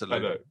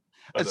 absolutely. I know.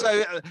 And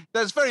so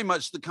there's very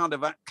much the kind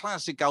of a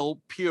classic old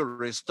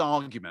purist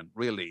argument,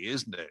 really,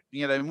 isn't it?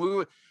 You know, and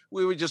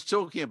we were just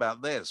talking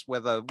about this,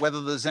 whether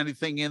there's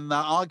anything in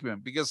that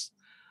argument, because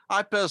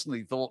I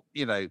personally thought,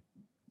 you know,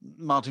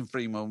 Martin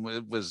Freeman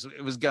was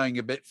going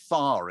a bit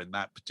far in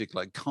that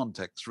particular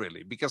context,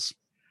 really, because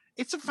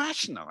it's a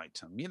fashion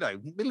item. You know,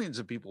 millions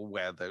of people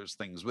wear those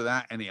things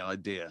without any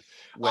idea.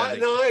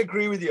 I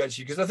agree with you,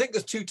 actually, because I think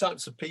there's 2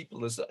 types of people.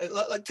 There's,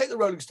 like, take the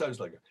Rolling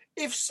Stones logo.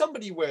 If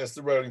somebody wears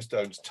the Rolling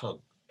Stones tongue,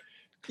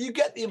 you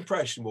get the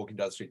impression walking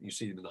down the street and you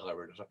see them in the high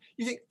road,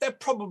 you think they're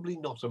probably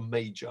not a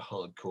major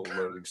hardcore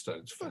Rolling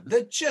Stones fan.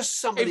 They're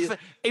just somebody.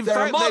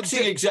 They're a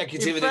marketing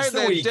executive and it's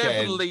the weekend.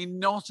 Definitely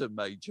not a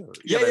major.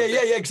 Yeah,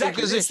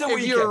 exactly. Because if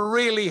you're a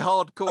really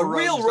hardcore, a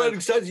real Rolling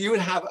Stones, you would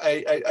have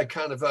a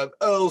kind of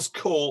Earl's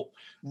Court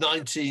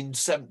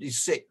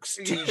 1976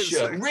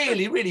 T-shirt,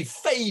 really, really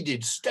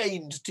faded,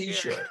 stained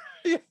T-shirt.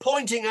 Yeah.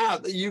 Pointing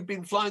out that you've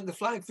been flying the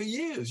flag for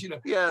years, you know.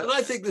 Yeah. And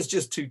I think there's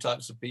just 2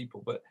 types of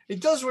people, but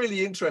it does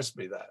really interest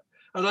me, that.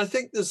 And I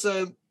think there's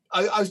I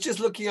was just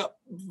looking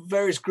up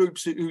various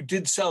groups who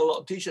did sell a lot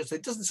of T-shirts.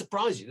 It doesn't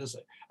surprise you, does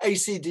it?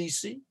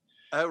 AC/DC.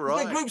 Oh,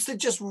 right. They're groups that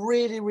just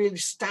really, really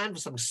stand for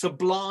something.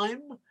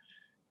 Sublime,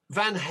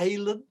 Van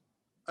Halen.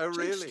 Oh,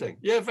 really?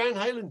 Yeah, Van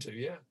Halen too,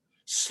 yeah.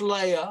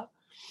 Slayer.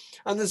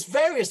 And there's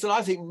various that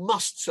I think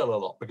must sell a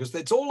lot because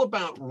it's all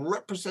about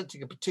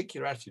representing a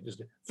particular attitude,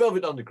 isn't it?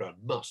 Velvet Underground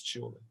must,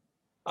 surely.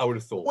 I would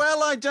have thought.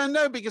 Well, I don't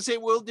know, because it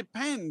will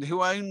depend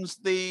who owns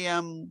the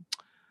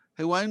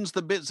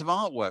bits of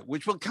artwork,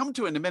 which we'll come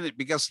to in a minute.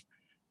 Because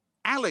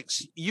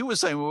Alex, you were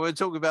saying, when we were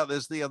talking about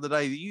this the other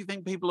day, that you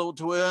think people ought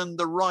to earn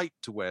the right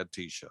to wear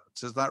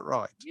T-shirts. Is that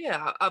right?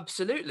 Yeah,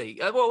 absolutely.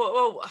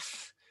 Well,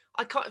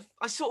 I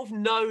sort of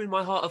know in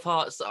my heart of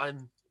hearts that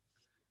I'm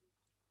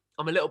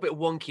a little bit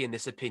wonky in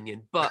this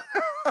opinion, but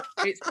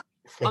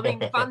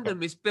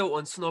fandom is built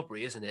on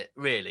snobbery, isn't it?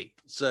 Really,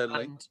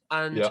 certainly.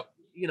 And yeah.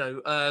 You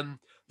know,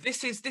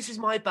 this is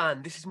my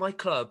band, this is my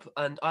club,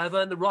 and I have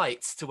earned the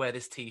rights to wear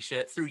this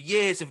T-shirt through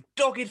years of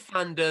dogged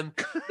fandom,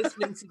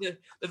 listening to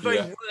the very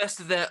worst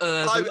of their.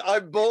 I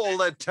bought all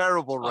their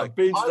terrible records. I've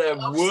been to their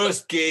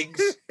worst gigs.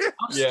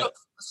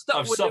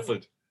 I've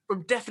suffered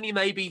from Definitely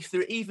Maybe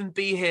through Even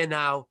Be Here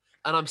Now,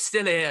 and I'm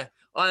still here.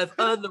 I have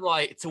earned the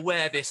right to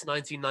wear this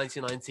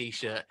 1999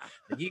 T-shirt,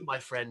 and you, my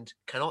friend,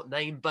 cannot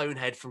name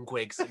Bonehead from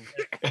Quigs. And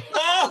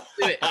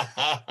do it.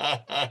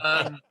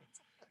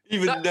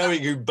 Even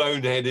knowing who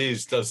Bonehead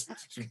is that's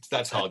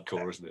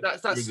hardcore, isn't it?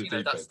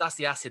 That's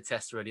the acid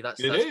test, really. It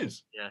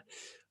is. Yeah.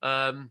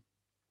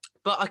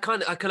 But I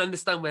can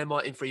understand where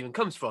Martin Freeman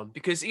comes from,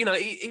 because, you know,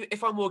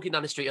 if I'm walking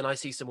down the street and I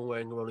see someone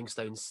wearing a Rolling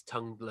Stones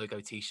tongue logo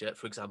T-shirt,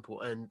 for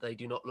example, and they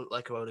do not look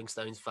like a Rolling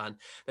Stones fan,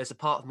 there's a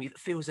part of me that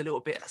feels a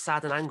little bit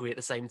sad and angry at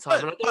the same time.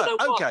 And I don't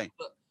know why.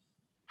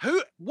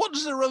 Okay. What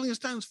does a Rolling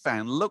Stones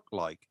fan look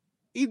like?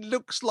 He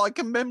looks like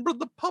a member of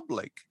the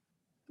public,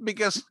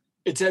 because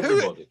it's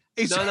everybody.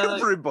 It's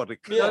everybody.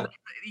 Yeah.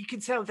 You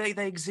can tell they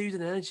exude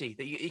an energy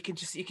that you can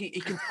tap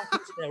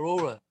into their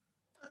aura.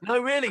 No,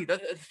 really, the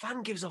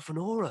fan gives off an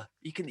aura.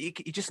 You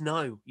just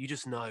know. You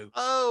just know.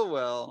 Oh,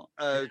 well.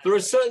 There are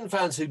certain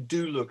fans who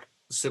do look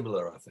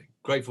similar, I think.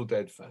 Grateful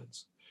Dead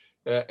fans.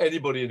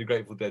 Anybody in a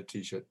Grateful Dead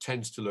T-shirt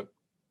tends to look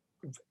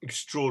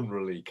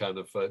extraordinarily kind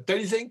of,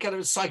 don't you think, kind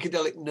of a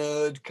psychedelic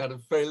nerd, kind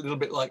of very little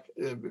bit like,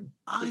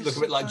 look a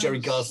bit like Jerry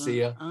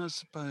Garcia. I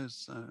suppose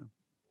so.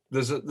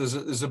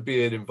 There's a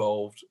beard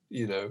involved,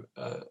 you know.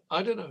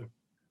 I don't know.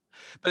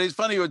 But it's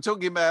funny, we're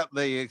talking about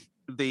the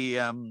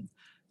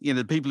you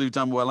know, people who've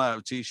done well out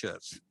of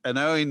T-shirts. And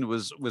Owen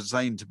was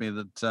saying to me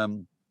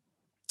that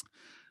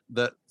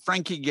that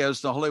Frankie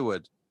Goes to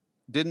Hollywood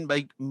didn't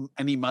make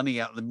any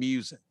money out of the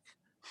music,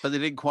 but they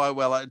did quite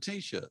well out of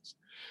T-shirts.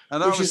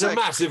 And which is a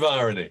massive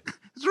irony.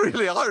 It's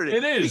really irony.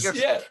 It is,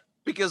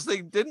 because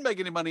they didn't make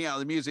any money out of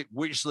the music,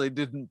 which they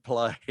didn't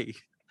play,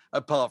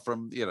 apart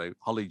from, you know,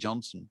 Holly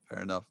Johnson,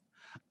 fair enough.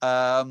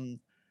 But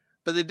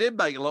they did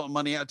make a lot of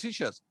money out of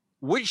T-shirts,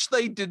 which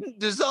they didn't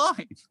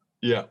design.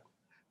 Yeah.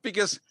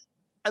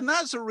 And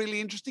that's a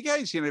really interesting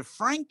case. You know,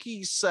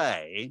 Frankie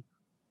Say,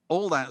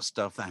 all that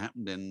stuff that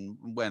happened in,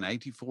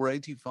 84,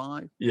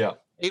 85? Yeah.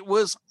 It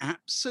was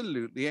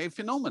absolutely a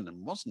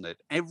phenomenon, wasn't it?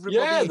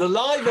 Everybody the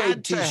Live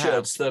Aid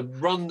T-shirts that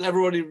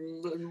everybody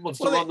wants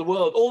to run the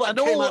world. All that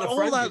came out of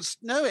Frankie.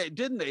 No, it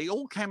didn't. It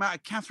all came out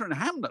of Catherine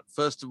Hamnett,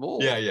 first of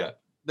all. Yeah.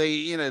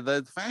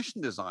 The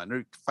fashion designer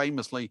who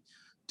famously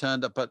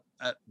turned up at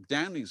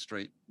Downing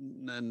Street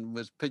and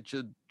was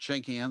pictured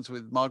shaking hands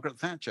with Margaret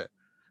Thatcher,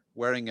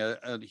 wearing a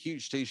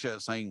huge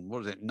T-shirt saying,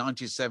 what was it,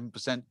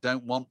 97%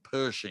 don't want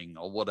Pershing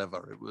or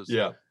whatever. It was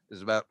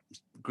about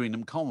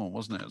Greenham Common,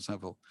 wasn't it?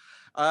 So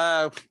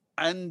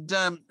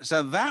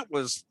that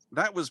was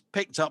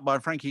picked up by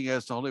Frankie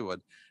Goes to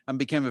Hollywood and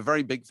became a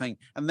very big thing,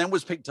 and then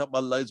was picked up by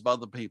loads of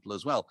other people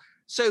as well.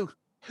 So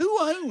Who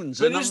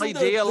owns an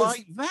idea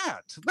like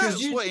that?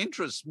 That's what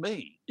interests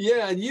me.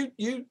 Yeah, and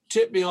you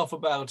tipped me off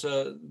about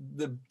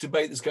the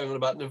debate that's going on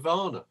about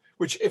Nirvana,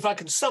 which, if I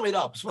can sum it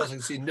up, as far as I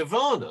can see,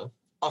 Nirvana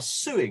are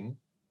suing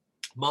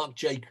Marc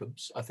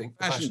Jacobs, I think,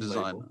 the fashion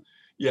designer. Label,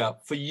 yeah,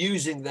 for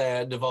using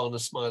their Nirvana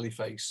smiley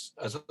face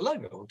as a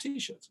logo on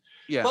T-shirts.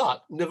 Yeah.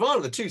 But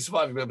Nirvana, the two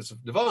surviving members of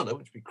Nirvana,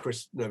 which would be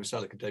Chris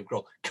Novoselic and Dave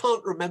Grohl,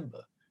 can't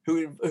remember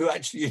who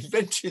actually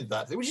invented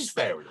that thing, which is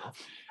fair enough.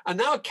 And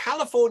now a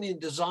Californian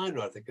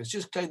designer, I think, has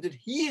just claimed that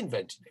he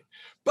invented it.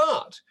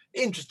 But,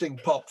 interesting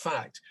pop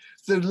fact,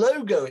 the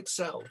logo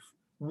itself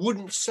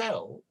wouldn't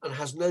sell and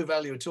has no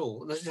value at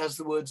all unless it has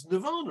the words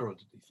Nirvana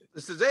underneath it.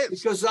 This is it.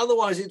 Because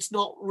otherwise it's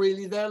not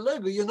really their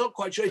logo. You're not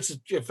quite sure.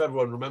 If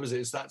everyone remembers it,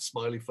 it's that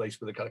smiley face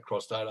with the kind of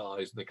crossed-eyed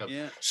eyes and the kind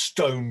of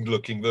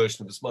stoned-looking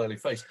version of the smiley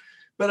face.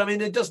 But, I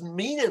mean, it doesn't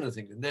mean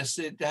anything unless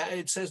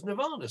it says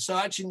Nirvana. So,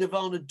 actually,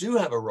 Nirvana do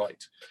have a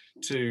right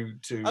to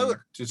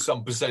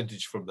some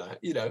percentage from that,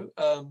 you know.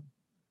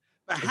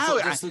 But how?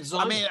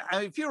 I mean,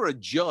 if you're a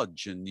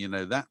judge and, you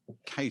know, that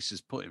case is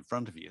put in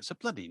front of you, it's a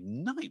bloody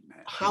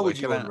nightmare. How would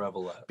you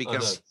unravel that?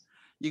 Because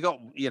you got,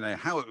 you know,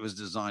 how it was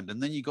designed,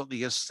 and then you got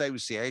the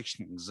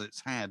associations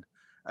it's had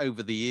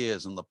over the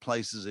years and the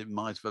places it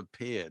might have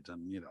appeared.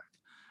 And, you know,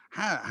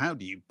 how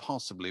do you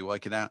possibly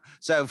work it out?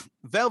 So,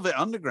 Velvet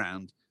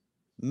Underground,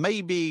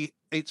 maybe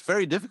it's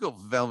very difficult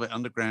for Velvet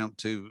Underground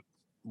to,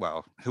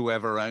 well,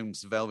 whoever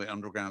owns the Velvet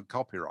Underground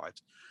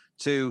copyright,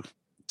 to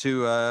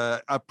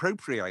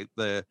appropriate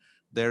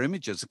their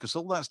images, because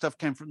all that stuff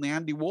came from the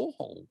Andy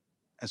Warhol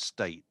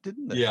estate,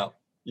 didn't it? Yeah,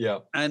 yeah.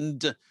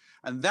 And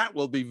that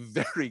will be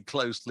very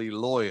closely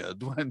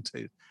lawyered, won't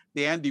it?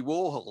 The Andy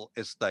Warhol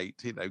estate,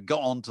 you know, got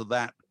onto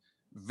that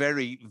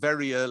very,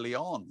 very early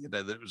on, you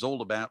know, that it was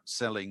all about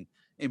selling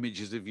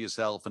images of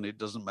yourself, and it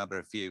doesn't matter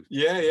if you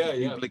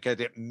duplicate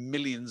it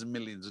millions and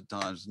millions of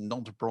times,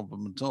 not a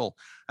problem at all.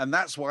 And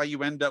that's why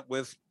you end up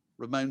with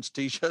Ramones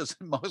t-shirts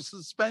and Marks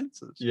and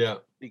Spencer's. Yeah,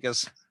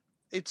 because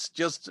it's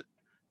just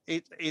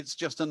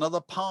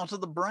another part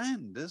of the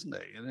brand, isn't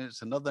it? And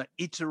it's another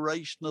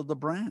iteration of the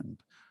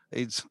brand.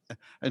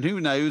 And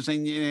who knows,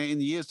 in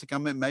years to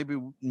come, it may be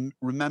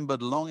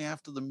remembered long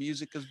after the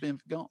music has been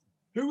forgotten.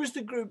 Who was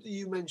the group that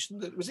you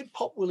mentioned? That was it?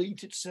 Pop Will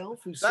Eat Itself.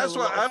 That's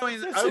what I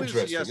mean. That's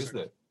interesting, isn't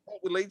it? Pop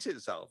Will Eat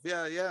Itself.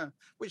 Yeah, yeah.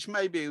 Which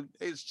maybe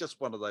it's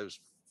just one of those,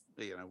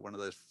 you know, one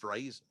of those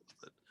phrases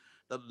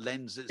that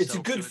lends itself. It's a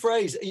good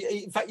phrase.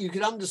 In fact, you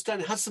can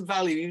understand it has some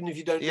value even if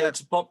you don't know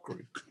it's a pop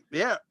group.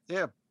 Yeah,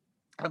 yeah,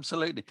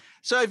 absolutely.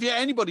 So if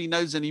anybody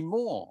knows any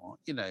more,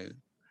 you know,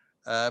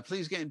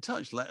 please get in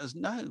touch. Let us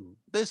know.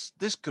 This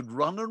could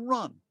run and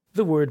run.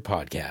 The Word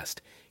Podcast.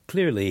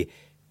 Clearly,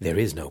 there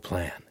is no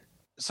plan.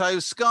 So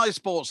Sky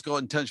Sports got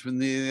in touch with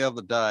me the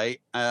other day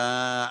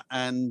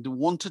and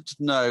wanted to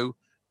know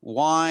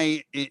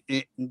why,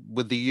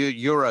 with the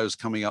Euros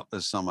coming up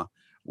this summer,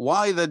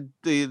 why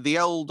the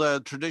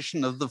old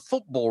tradition of the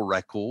football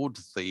record,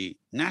 the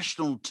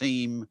national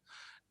team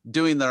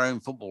doing their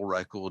own football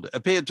record,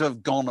 appeared to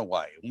have gone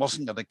away and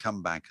wasn't going to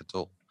come back at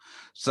all.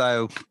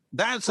 So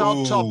that's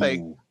our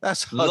topic.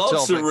 That's our lots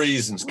topic. Of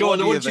reasons. Go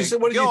on. What did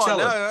you tell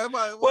them?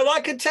 Well, I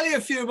can tell you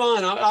a few of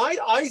mine.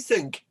 I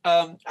think,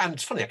 and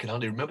it's funny, I can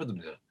hardly remember them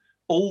now.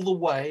 All the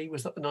Way,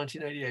 was that the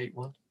 1988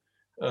 one?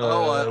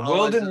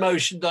 World in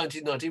Motion,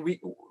 1990.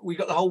 We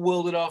got the whole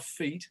world at our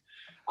feet.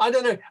 I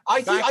don't know.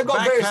 I think I've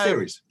got various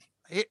theories.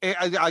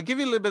 I'll give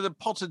you a little bit of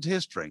potted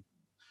history.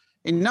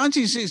 In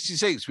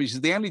 1966, which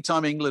is the only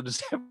time England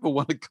has ever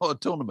won a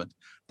tournament,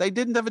 they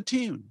didn't have a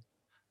tune.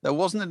 There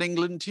wasn't an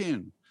England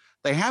tune.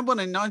 They had one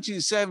in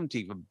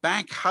 1970 for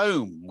Back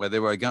Home, where they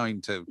were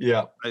going to.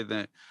 Yeah.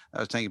 That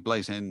was taking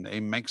place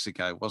in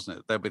Mexico, wasn't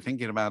it? They were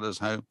thinking about us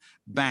home,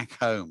 back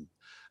home.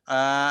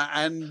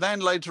 And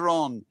then later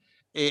on,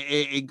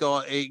 it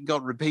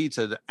got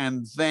repeated.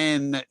 And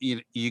then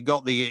you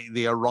got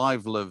the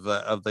arrival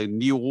of the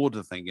New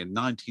Order thing in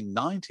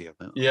 1990, I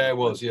think. Yeah, it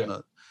was, yeah.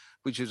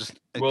 Which was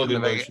a kind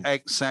of an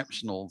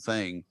exceptional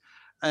thing.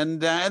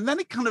 And then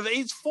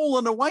it's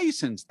fallen away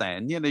since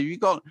then. You know, you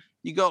got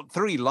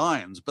Three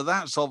Lions, but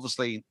that's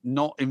obviously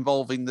not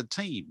involving the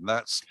team.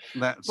 That's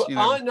But you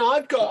know.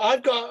 I've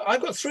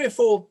got 3 or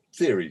 4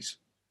 theories,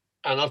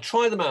 and I'll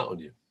try them out on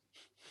you.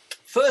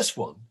 First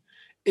one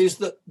is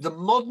that the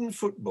modern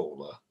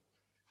footballer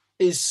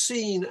is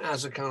seen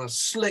as a kind of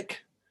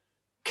slick,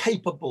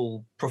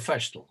 capable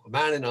professional, a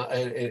man in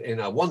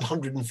a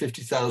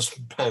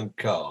 £150,000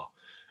 car,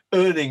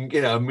 earning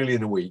 $1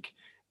 million a week.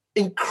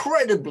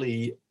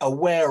 Incredibly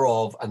aware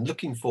of and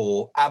looking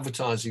for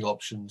advertising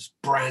options,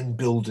 brand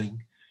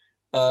building.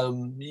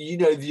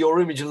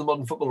 Your image of the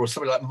modern footballer is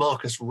somebody like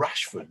Marcus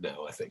Rashford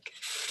now, I think.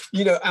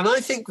 And I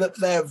think that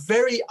they're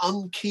very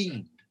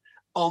unkeen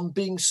on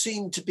being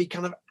seen to be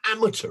kind of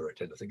amateur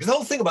at anything. Because the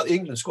whole thing about the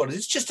England squad is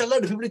it's just a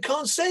load of people who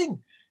can't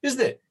sing, isn't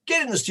it?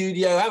 Get in the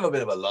studio, have a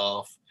bit of a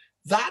laugh.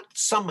 That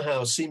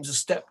somehow seems a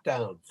step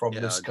down from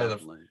this kind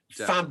of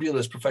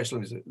fabulous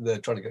professionalism they're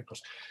trying to get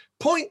across.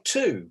 Point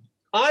 2,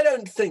 I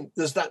don't think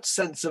there's that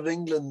sense of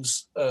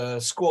England's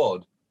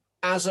squad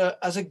as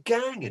a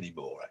gang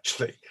anymore,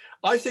 actually.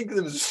 I think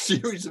there's a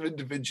series of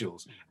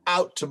individuals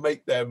out to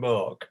make their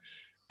mark,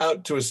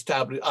 out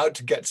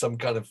to get some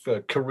kind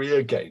of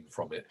career gain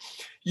from it.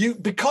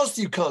 Because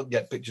you can't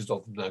get pictures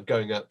of them now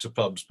going out to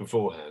pubs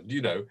beforehand,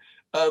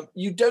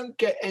 you don't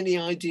get any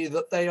idea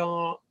that they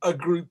are a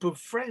group of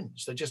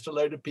friends. They're just a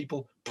load of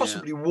people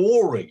possibly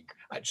warring,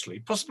 actually.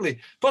 Possibly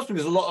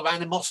there's a lot of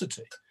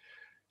animosity.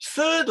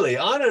 Thirdly,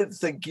 I don't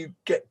think you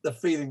get the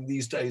feeling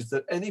these days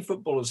that any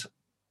footballers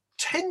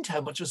tend to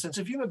have much of a sense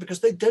of humour,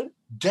 because they don't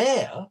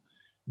dare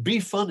be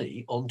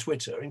funny on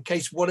Twitter in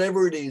case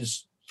whatever it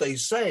is they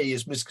say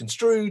is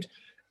misconstrued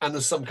and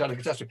there's some kind of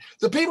catastrophe.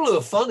 The people who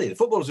are funny, the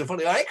footballers who are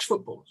funny, are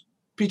ex-footballers.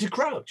 Peter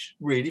Crouch,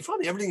 really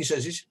funny. Everything he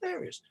says is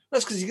hilarious.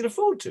 That's because he can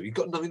afford to. He's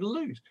got nothing to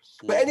lose.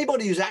 But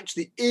anybody who's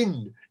actually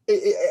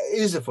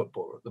is a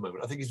footballer at the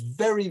moment, I think is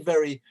very,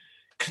 very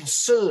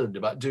concerned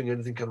about doing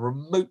anything kind of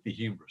remotely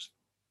humorous.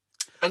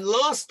 And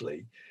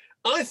lastly,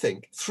 I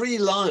think Three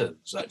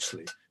Lions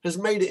actually has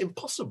made it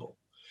impossible,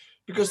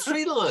 because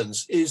Three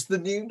Lions is the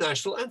new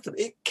national anthem.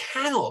 It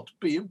cannot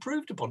be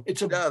improved upon.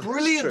 It's a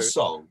brilliant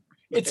song.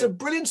 It's a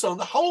brilliant song.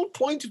 The whole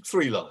point of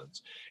Three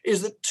Lions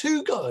is that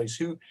two guys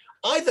who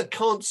either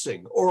can't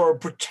sing or are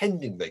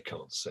pretending they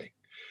can't sing,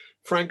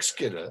 Frank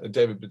Skinner and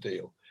David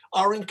Baddiel,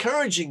 are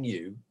encouraging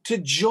you to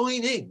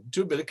join in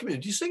to a bit of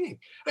community singing.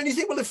 And you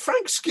think, well, if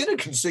Frank Skinner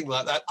can sing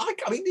like that,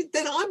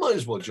 then I might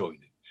as well join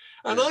in.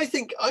 And I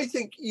think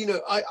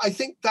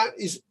that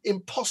is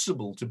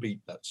impossible to beat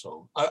that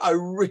song. I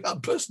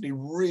personally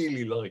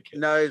really like it.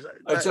 No,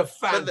 it's a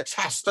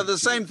fantastic. But the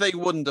same thing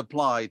wouldn't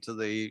apply to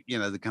the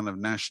kind of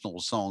national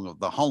song of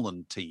the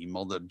Holland team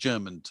or the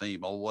German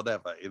team or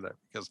whatever,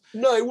 because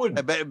no, it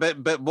wouldn't.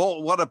 But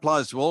what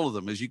applies to all of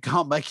them is you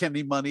can't make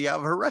any money out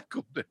of a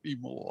record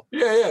anymore.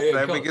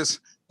 Yeah. Because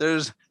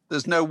there's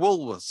no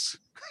Woolworths.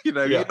 You're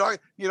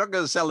not going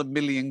to sell 1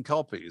 million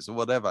copies or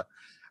whatever.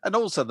 And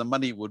also, the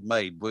money it would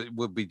made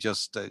would be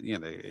just,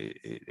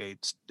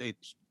 it's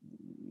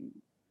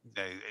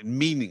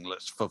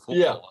meaningless for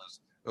footballers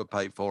who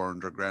pay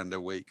 $400,000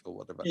 a week or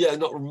whatever. Yeah,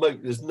 not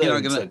remote. There's no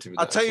incentive.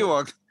 I'll tell you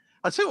what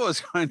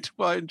was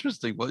quite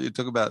interesting. What you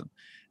talk about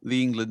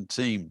the England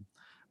team.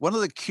 One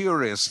of the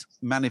curious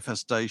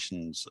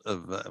manifestations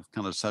of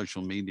kind of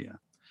social media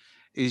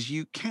is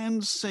you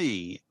can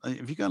see,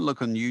 if you go and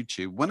look on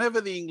YouTube,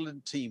 whenever the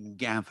England team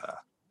gather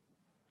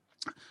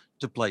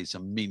to play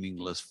some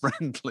meaningless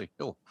friendly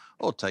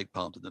or take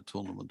part in the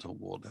tournament or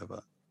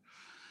whatever,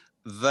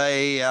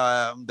 they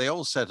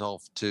all set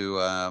off to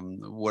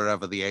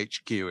wherever the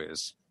HQ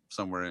is,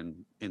 somewhere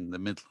in the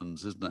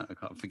Midlands, isn't it? I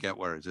can't forget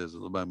where it is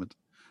at the moment.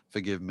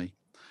 Forgive me.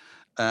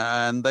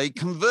 And they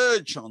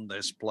converge on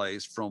this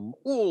place from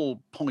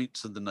all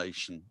points of the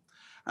nation.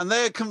 And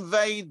they're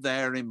conveyed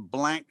there in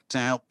blacked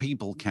out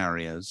people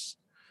carriers,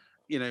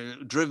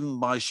 driven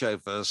by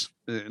chauffeurs,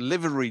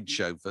 liveried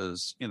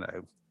chauffeurs,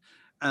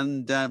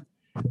 And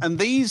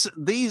these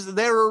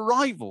their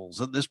arrivals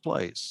at this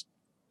place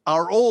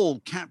are all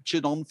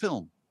captured on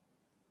film,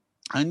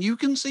 and you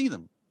can see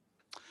them.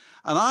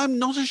 And I'm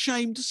not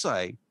ashamed to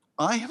say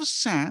I have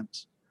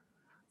sat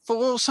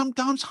for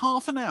sometimes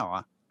half an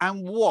hour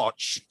and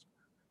watched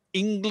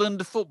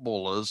England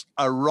footballers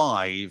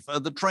arrive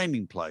at the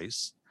training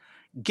place,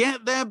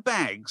 get their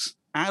bags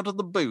out of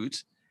the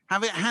boot,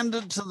 have it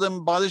handed to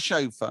them by the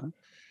chauffeur,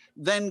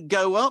 then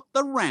go up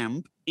the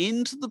ramp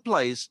into the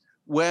place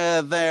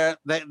where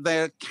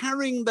they're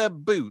carrying their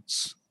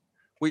boots,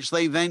 which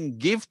they then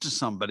give to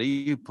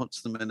somebody who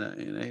puts them in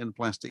a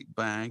plastic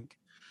bag.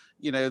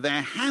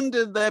 They're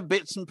handed their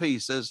bits and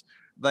pieces.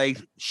 They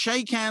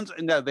shake hands.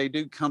 No, they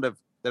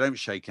don't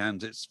shake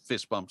hands. It's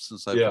fist bumps and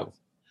so forth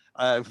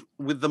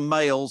with the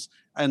males.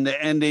 And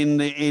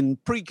in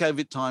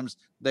pre-COVID times,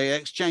 they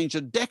exchange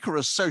a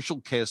decorous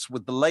social kiss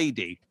with the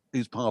lady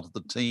who's part of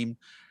the team,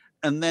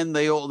 and then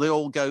they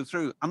all go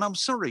through. And I'm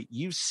sorry,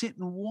 you sit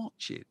and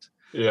watch it.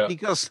 Yeah.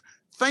 Because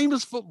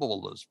famous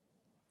footballers,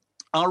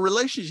 our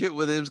relationship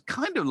with them is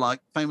kind of like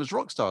famous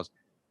rock stars.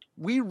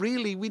 We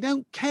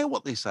don't care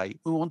what they say.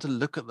 We want to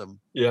look at them.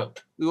 Yeah.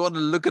 We want to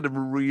look at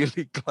them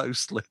really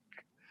closely.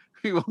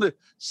 We want to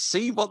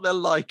see what they're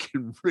like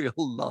in real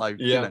life.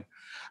 Yeah.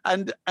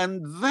 And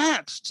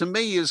that to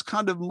me is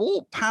kind of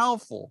more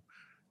powerful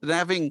than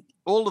having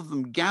all of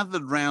them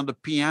gathered round a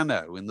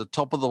piano in the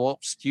top of the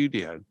Wop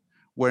studio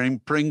wearing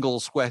Pringle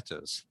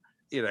sweaters,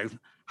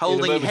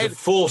 holding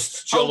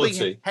headphones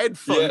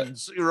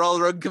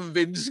rather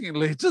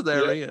unconvincingly to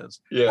their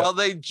ears while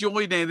they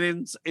join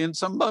in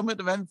some moment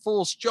of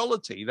enforced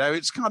jollity.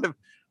 It's kind of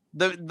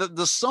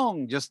the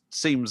song just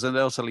seems an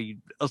utterly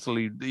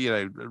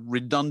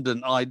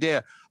redundant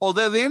idea.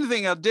 Although the only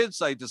thing I did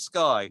say to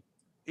Sky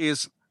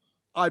is,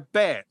 I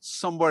bet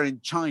somewhere in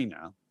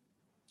China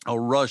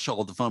or Russia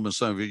or the former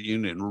Soviet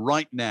Union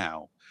right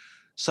now,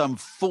 some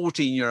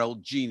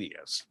 14-year-old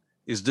genius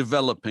is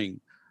developing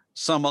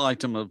some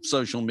item of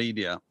social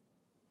media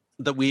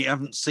that we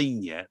haven't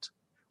seen yet,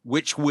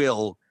 which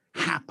will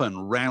happen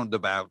round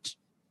about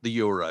the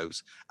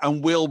Euros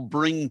and will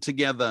bring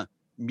together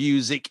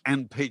music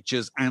and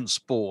pictures and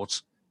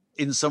sport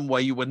in some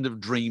way you wouldn't have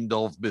dreamed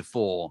of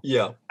before.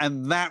 Yeah.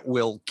 And that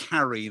will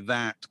carry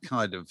that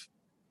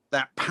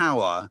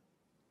power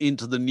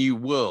into the new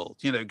world,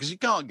 because you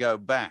can't go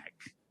back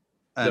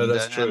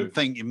and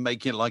think you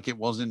make it like it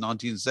was in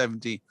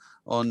 1970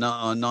 or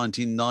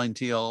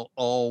 1990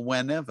 or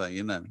whenever,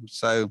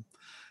 So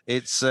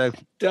it's no,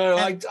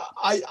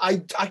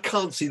 I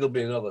can't see there'll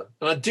be another,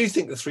 and I do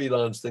think the Three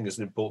Lions thing is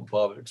an important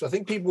part of it, because I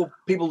think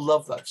people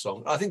love that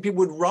song. I think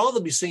people would rather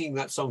be singing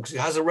that song because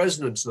it has a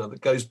resonance now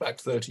that goes back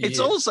 30 years.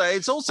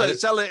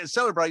 It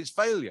celebrates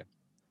failure.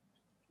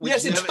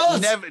 Yes, it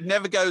does.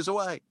 Never goes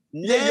away.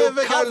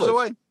 Never goes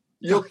away.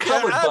 You're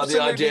covered by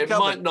the idea. It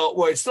might not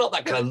work. It's not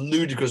that kind of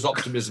ludicrous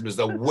optimism as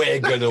though we're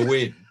going to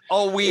win.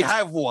 We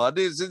have one.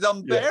 It's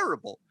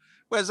unbearable.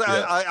 Whereas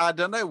I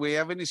don't know, we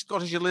have any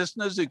Scottish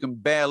listeners who can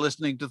bear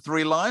listening to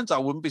Three Lions? I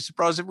wouldn't be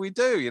surprised if we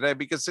do,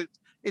 because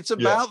it's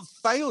about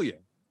failure.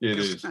 It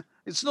is.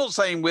 It's not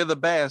saying we're the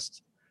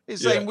best.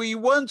 It's saying we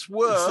once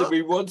were.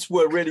 We once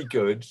were really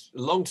good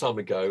a long time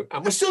ago,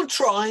 and we're still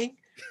trying.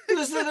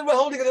 We're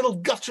holding a little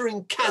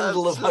guttering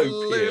candle of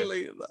hope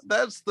here.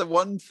 That's the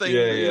one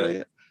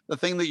thing. The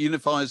thing that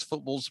unifies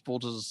football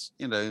supporters,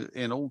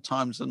 in all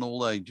times and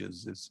all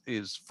ages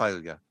is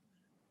failure.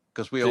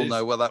 Because we all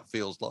know what that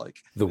feels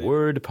like. The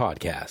Word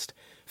Podcast.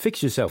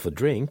 Fix yourself a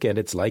drink and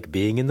it's like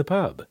being in the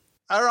pub.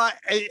 All right.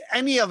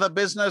 Any other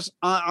business?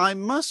 I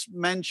must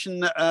mention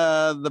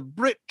the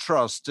Brit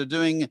Trust are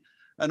doing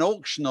an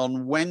auction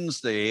on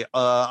Wednesday,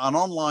 an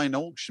online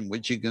auction,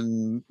 which you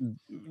can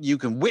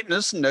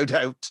witness and no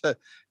doubt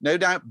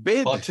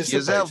bid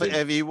yourself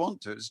if you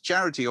want to. It's a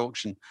charity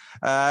auction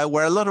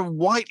where a lot of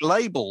white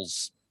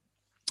labels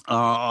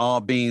are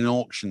being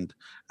auctioned.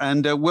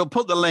 And we'll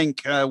put the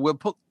link.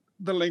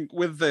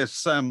 With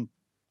this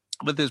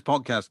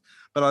podcast,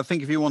 but I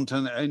think if you want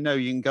to know,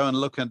 you can go and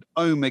look at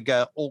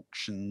Omega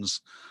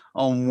Auctions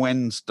on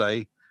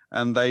Wednesday,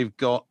 and they've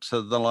got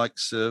the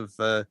likes of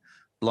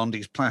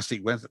Blondie's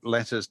Plastic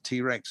Letters,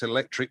 T-Rex,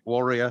 Electric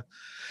Warrior,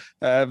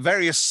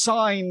 various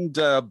signed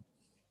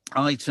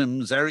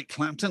items, Eric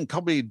Clapton,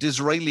 copy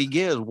Disraeli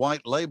Gears,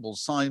 white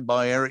labels signed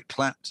by Eric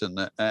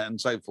Clapton,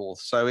 and so forth.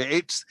 So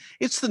it's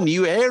the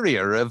new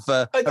area of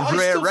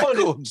rare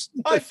records.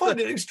 I find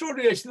it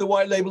extraordinary. Actually, the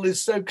white label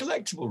is so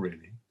collectible,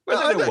 really.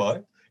 I don't know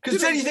why. Because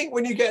then you think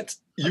when you get...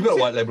 You've got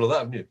a white label of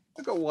that, haven't you?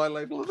 I've got a white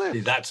label of that.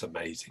 Yeah, that's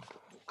amazing.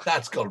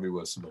 That's got to be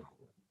worth some money.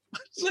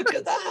 Look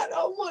at that.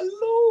 Oh, my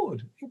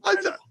Lord.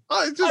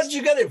 How did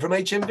you get it? From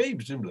HMV,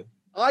 presumably?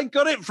 I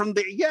got it from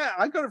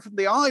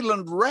the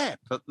Island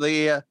Rep at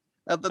the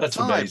time. That's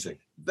amazing.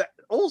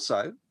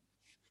 Also,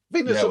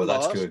 Venus and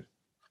Mars. That's good.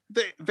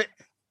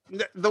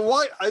 The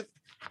white,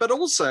 but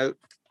also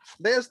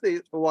there's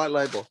the white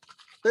label.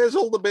 There's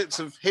all the bits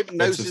of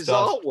Hypnosis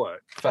artwork.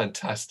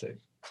 Fantastic.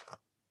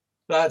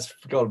 That's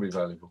got to be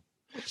valuable.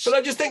 But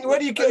I just think, where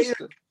do you get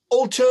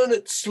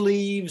alternate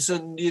sleeves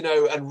and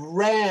and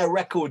rare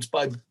records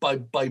by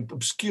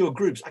obscure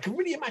groups? I can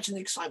really imagine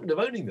the excitement of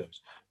owning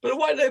those. But a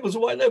white label's a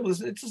white label.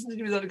 It doesn't need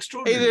to be that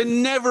extraordinary. It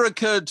never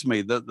occurred to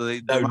me that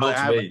they might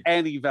have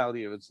any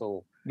value at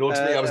all. Nor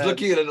to me. I was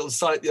looking at a little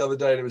site the other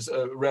day, and it was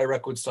a rare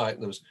record site,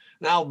 and there was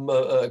an album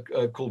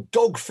called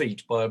Dog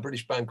Feet by a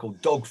British band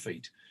called Dog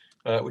Feet,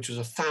 which was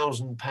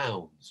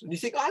 £1,000. And you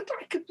think, I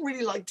could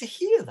really like to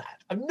hear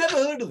that. I've never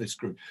heard of this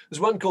group. There's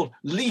one called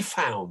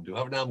Leafhound, who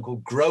have an album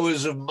called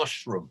Growers of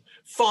Mushroom,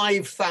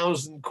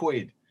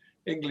 £5,000.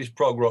 English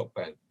prog rock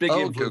band, big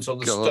influence on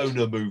the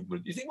stoner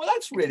movement. You think, well,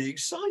 that's really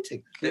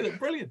exciting. They look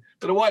brilliant.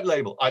 But a white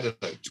label, I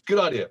don't know. It's a good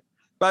idea.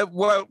 But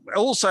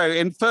also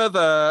in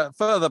further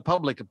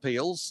public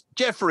appeals,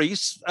 Jeff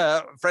Rees,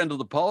 friend of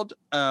the pod,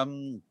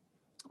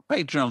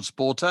 Patreon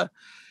supporter,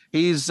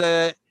 he's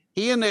got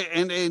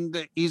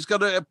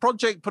a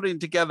project putting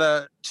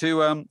together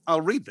to.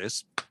 I'll read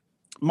this.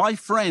 My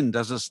friend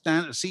has a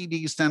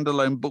CD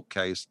standalone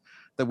bookcase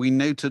that we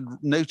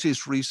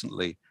noticed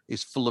recently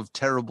is full of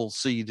terrible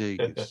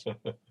CDs.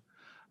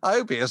 I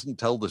hope he hasn't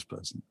told this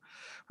person.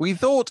 We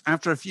thought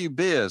after a few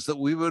beers that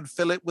we would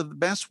fill it with the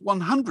best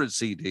 100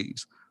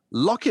 CDs,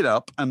 lock it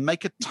up and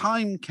make a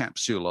time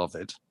capsule of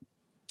it.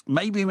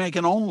 Maybe make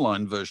an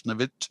online version of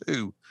it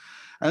too.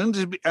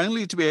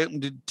 Only to be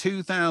opened in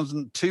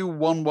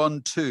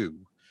 2012.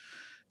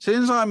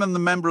 Since I'm a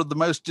member of the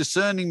most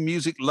discerning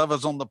music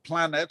lovers on the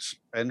planet,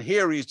 and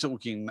here he's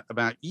talking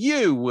about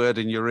you, Word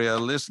in Your Ear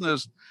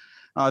listeners,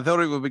 I thought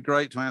it would be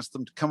great to ask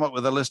them to come up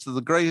with a list of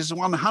the greatest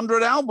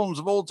 100 albums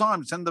of all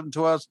time, send them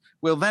to us.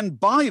 We'll then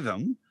buy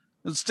them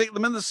and stick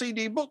them in the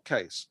CD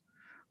bookcase.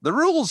 The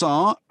rules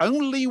are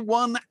only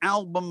one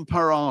album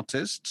per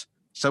artist,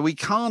 so we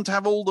can't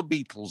have all the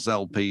Beatles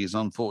LPs,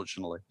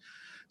 unfortunately.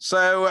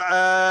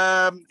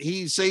 So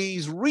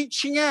he's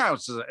reaching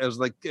out, as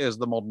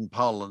the modern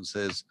parlance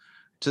is,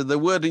 to the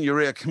Word in Your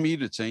Ear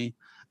community,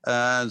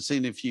 and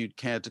seeing if you'd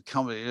care to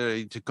come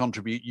to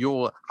contribute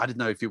your. I don't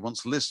know if he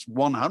wants to list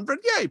 100.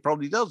 Yeah, he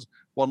probably does.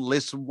 One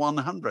list of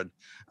 100,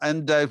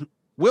 and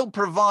we'll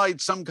provide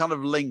some kind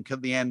of link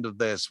at the end of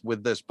this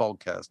with this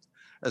podcast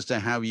as to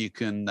how you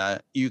can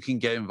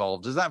get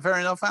involved. Is that fair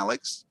enough,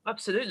 Alex?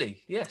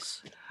 Absolutely,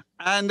 yes.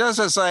 And as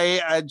I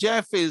say,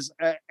 Jeff is.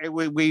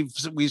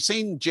 We've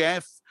seen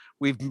Jeff.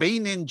 We've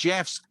been in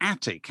Jeff's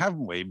attic,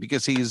 haven't we?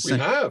 Because he's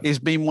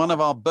been one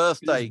of our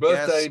birthday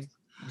guests.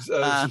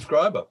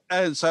 Subscriber.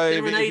 And so he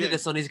reneged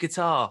us on his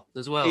guitar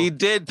as well. He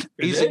did.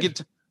 He's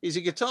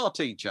a guitar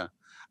teacher,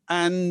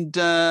 and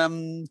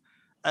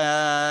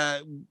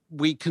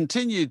we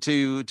continue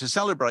to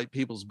celebrate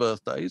people's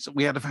birthdays.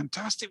 We had a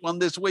fantastic one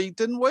this week,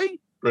 didn't we?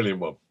 Brilliant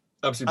one.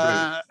 Absolutely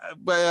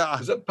brilliant.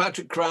 Was that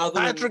Patrick Crowther?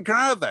 Patrick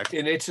Crowther.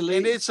 In Italy?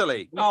 In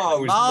Italy. Oh,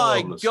 it was my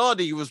marvelous. God,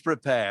 he was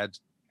prepared.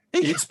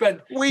 We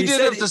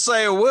didn't have to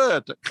say a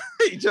word.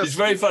 It's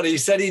very funny. He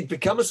said he'd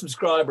become a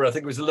subscriber, I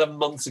think it was 11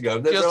 months ago.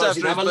 And then realised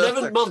he'd have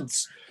 11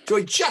 months. So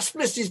he just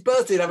missed his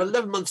birthday. He'd have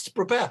 11 months to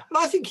prepare. And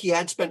I think he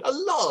had spent a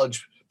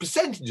large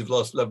percentage of the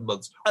last 11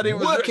 months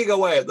working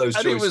away at those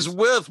choices. And it was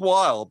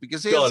worthwhile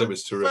because it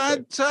was terrific.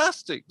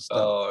 Fantastic stuff.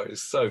 Oh,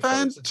 it's so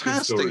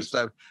fantastic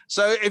stuff.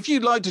 So if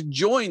you'd like to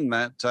join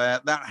that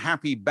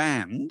happy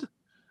band,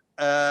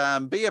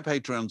 be a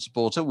Patreon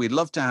supporter. We'd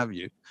love to have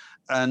you.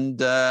 And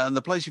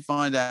the place you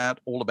find out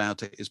all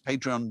about it is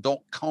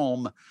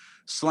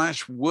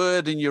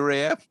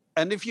patreon.com/wordinyour-ear.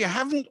 And if you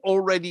haven't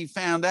already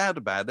found out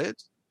about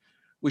it,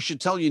 we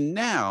should tell you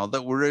now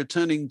that we're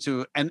returning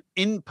to an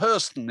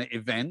in-person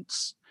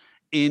event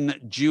in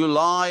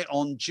July,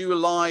 on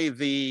July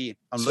the,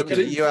 I'm looking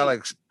at you,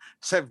 Alex,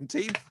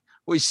 17th,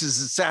 which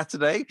is a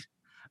Saturday.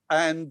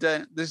 And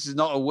this is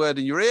not a word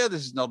in your ear.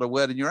 This is not a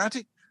word in your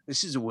attic.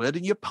 This is a word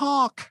in your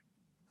park.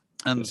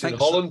 And it's in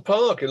Holland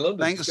Park in London.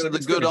 Thanks to the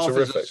good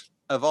office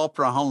of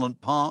Opera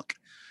Holland Park.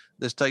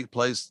 This takes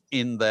place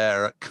in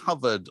their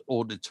covered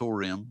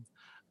auditorium,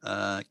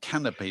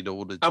 canopied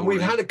auditorium. And we've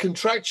had a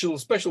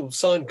special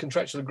signed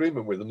contractual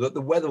agreement with them that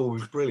the weather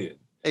was brilliant.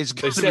 It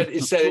said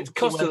it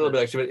cost a little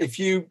bit extra, but if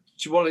you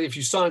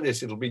sign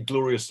this, it'll be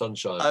glorious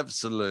sunshine.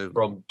 Absolutely.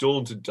 From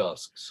dawn to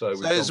dusk. So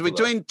it's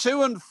between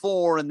 2 and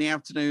 4 in the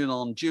afternoon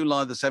on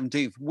July the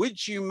 17th,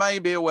 which you may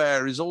be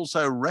aware is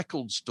also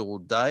Record Store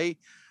Day.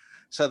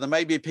 So there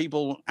may be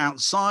people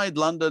outside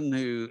London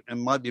who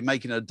might be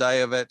making a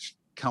day of it,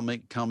 come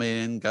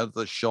in, go to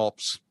the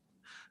shops,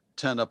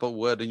 turn up a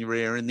word in your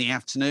ear in the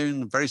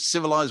afternoon. A very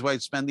civilized way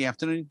to spend the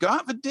afternoon. Go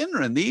out for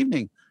dinner in the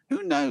evening.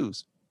 Who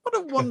knows? What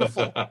a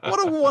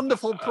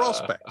wonderful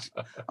prospect.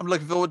 I'm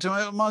looking forward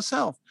to it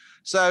myself.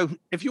 So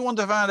if you want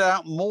to find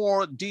out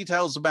more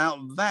details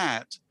about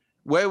that,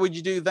 where would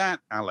you do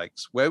that,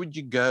 Alex? Where would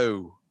you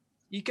go?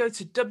 You go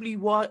to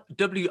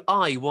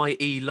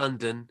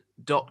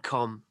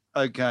wiyelondon.com.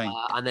 Okay.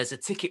 And there's a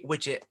ticket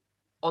widget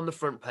on the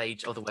front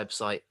page of the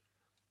website.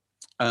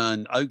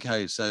 And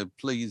okay, so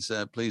please do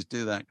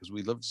that because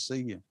we'd love to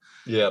see you.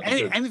 Yeah.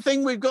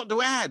 Anything we've got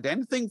to add?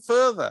 Anything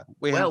further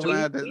we have to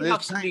add in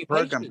this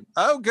program?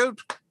 Oh, good.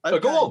 Okay.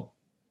 Go on.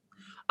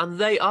 And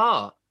they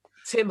are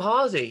Tim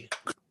Hardy.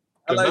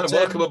 Hello, Tim.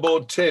 Welcome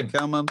aboard, Tim.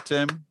 Come on,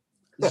 Tim.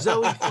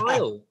 Zoe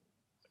File.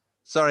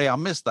 Sorry, I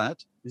missed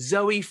that.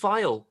 Zoe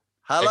File.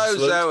 Hello,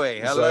 Excellent. Zoe.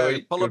 Hello.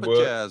 Zoe, pull up a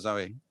chair,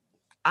 Zoe.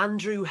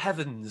 Andrew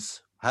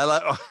Heavens. Hello.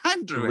 Oh,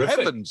 Andrew Terrific.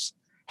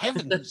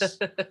 Heavens.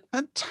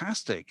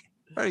 Fantastic.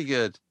 Very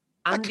good.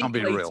 Andy that can't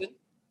be Clayton. real.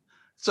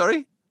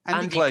 Sorry?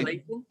 Andy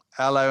Clayton.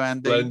 Hello,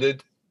 Andy.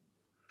 Splendid.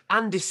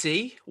 Andy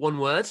C, one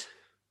word.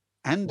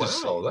 Andy.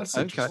 Wow, that's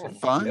okay. interesting.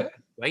 Fine. Yeah.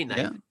 Great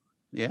name.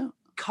 Yeah.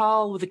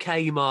 Carl with a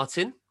K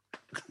Martin.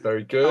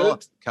 Very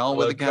good. Carl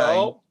with a K.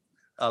 Carl.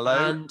 Hello.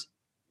 And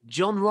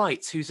John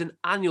Wright, who's an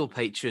annual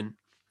patron.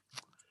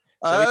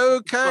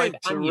 Okay.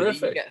 Annually,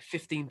 you get a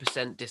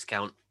 15%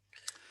 discount.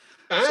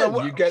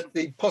 And you get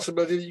the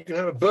possibility that you can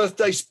have a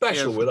birthday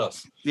special with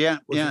us. Yeah,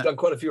 which we've done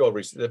quite a few of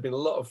recently. They've been a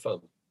lot of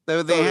fun.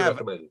 They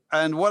have.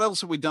 And what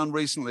else have we done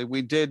recently?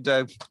 We did,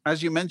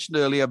 as you mentioned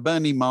earlier,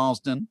 Bernie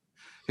Marsden,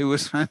 who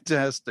was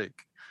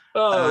fantastic.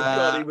 Oh,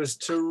 God, he was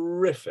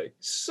terrific.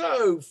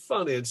 So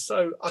funny and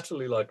so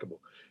utterly likable.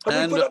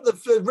 Have we put up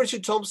the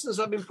Richard Thompson? Has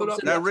that been put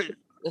up? No,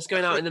 that's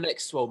going out in the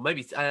next,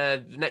 maybe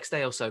the next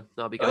day or so.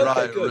 That'll be going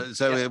right. Good.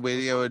 So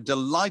we were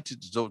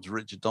delighted to talk to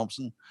Richard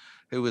Thompson,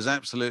 who was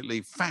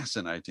absolutely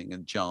fascinating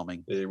and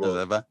charming as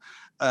ever.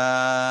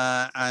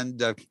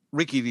 And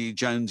Ricky Lee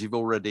Jones, you've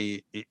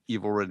already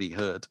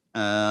heard.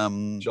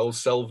 Joel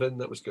Selvin,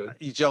 that was good.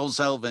 Joel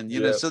Selvin,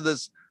 you know. So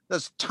there's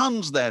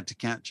tons there to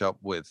catch up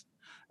with.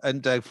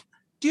 And do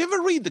you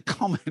ever read the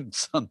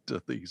comments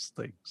under these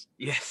things?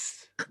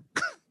 Yes.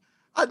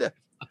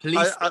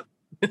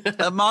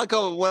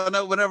 Marco,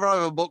 whenever I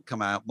have a book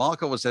come out,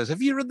 Mark always says,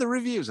 "Have you read the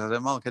reviews?" I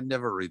said, "Mark, I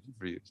never read the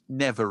reviews.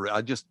 Never.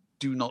 I just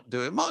do not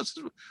do it." Mark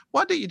says,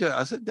 "Why don't you do it?"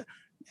 I said,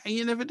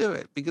 "You never do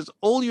it because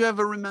all you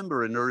ever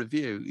remember in a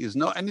review is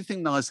not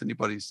anything nice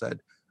anybody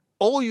said.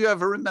 All you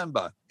ever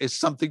remember is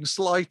something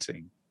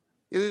slighting.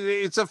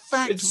 It's a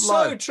fact. It's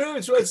so true.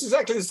 It's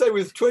exactly the same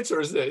with Twitter,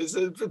 isn't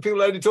it?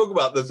 People only talk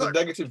about the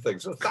negative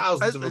things. So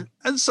thousands of them.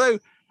 And so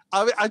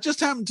I just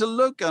happened to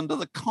look under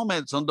the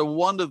comments under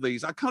one of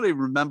these. I can't even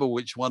remember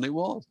which one it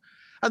was.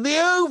 And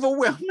the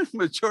overwhelming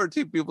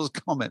majority of people's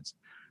comments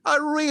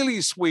are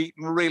really sweet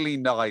and really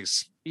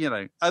nice, you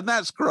know, and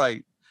that's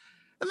great.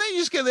 And then you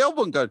just get the odd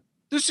one going,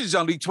 this is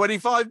only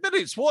 25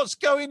 minutes. What's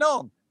going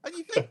on? And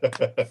you think,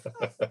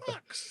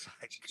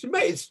 so,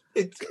 mate,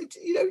 it's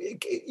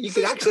you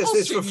can access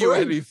this for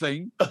free.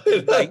 Anything,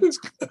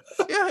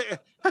 yeah,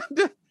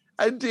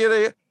 and you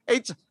know,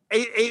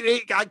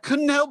 I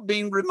couldn't help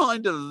being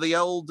reminded of the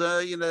old,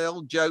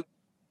 old joke,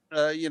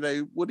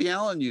 Woody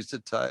Allen used to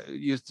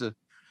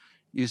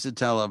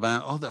tell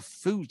about. Oh, the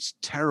food's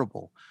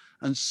terrible,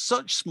 and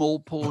such small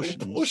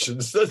portions.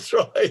 Portions, that's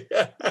right.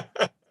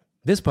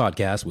 This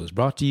podcast was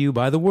brought to you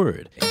by The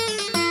Word.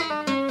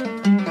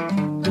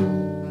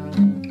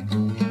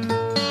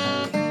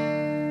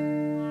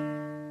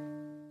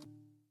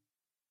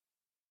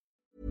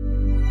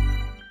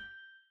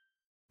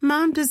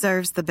 Mom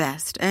deserves the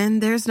best,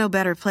 and there's no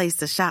better place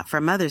to shop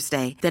for Mother's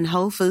Day than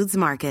Whole Foods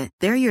Market.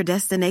 They're your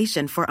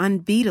destination for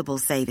unbeatable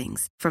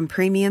savings, from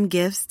premium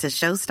gifts to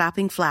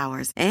show-stopping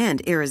flowers and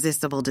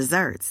irresistible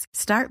desserts.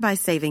 Start by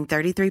saving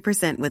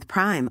 33% with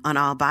Prime on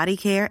all body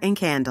care and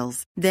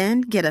candles.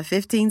 Then get a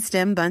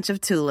 15-stem bunch of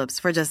tulips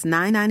for just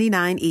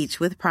 $9.99 each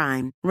with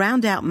Prime.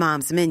 Round out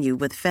Mom's menu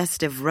with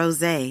festive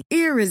rosé,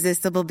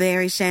 irresistible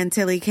berry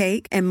chantilly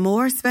cake, and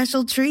more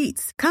special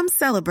treats. Come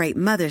celebrate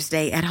Mother's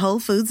Day at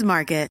Whole Foods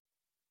Market.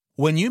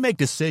 When you make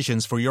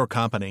decisions for your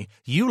company,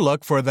 you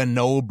look for the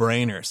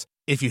no-brainers.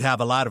 If you have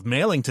a lot of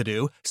mailing to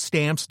do,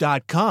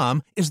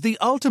 Stamps.com is the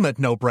ultimate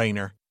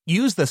no-brainer.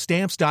 Use the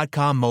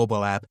Stamps.com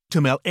mobile app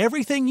to mail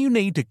everything you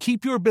need to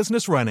keep your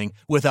business running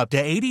with up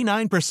to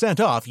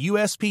 89% off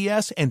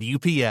USPS and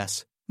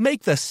UPS.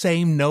 Make the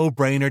same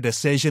no-brainer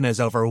decision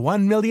as over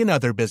 1 million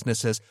other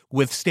businesses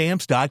with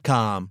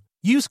Stamps.com.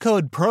 Use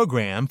code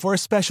PROGRAM for a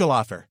special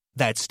offer.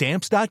 That's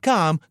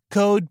Stamps.com,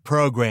 code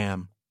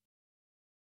PROGRAM.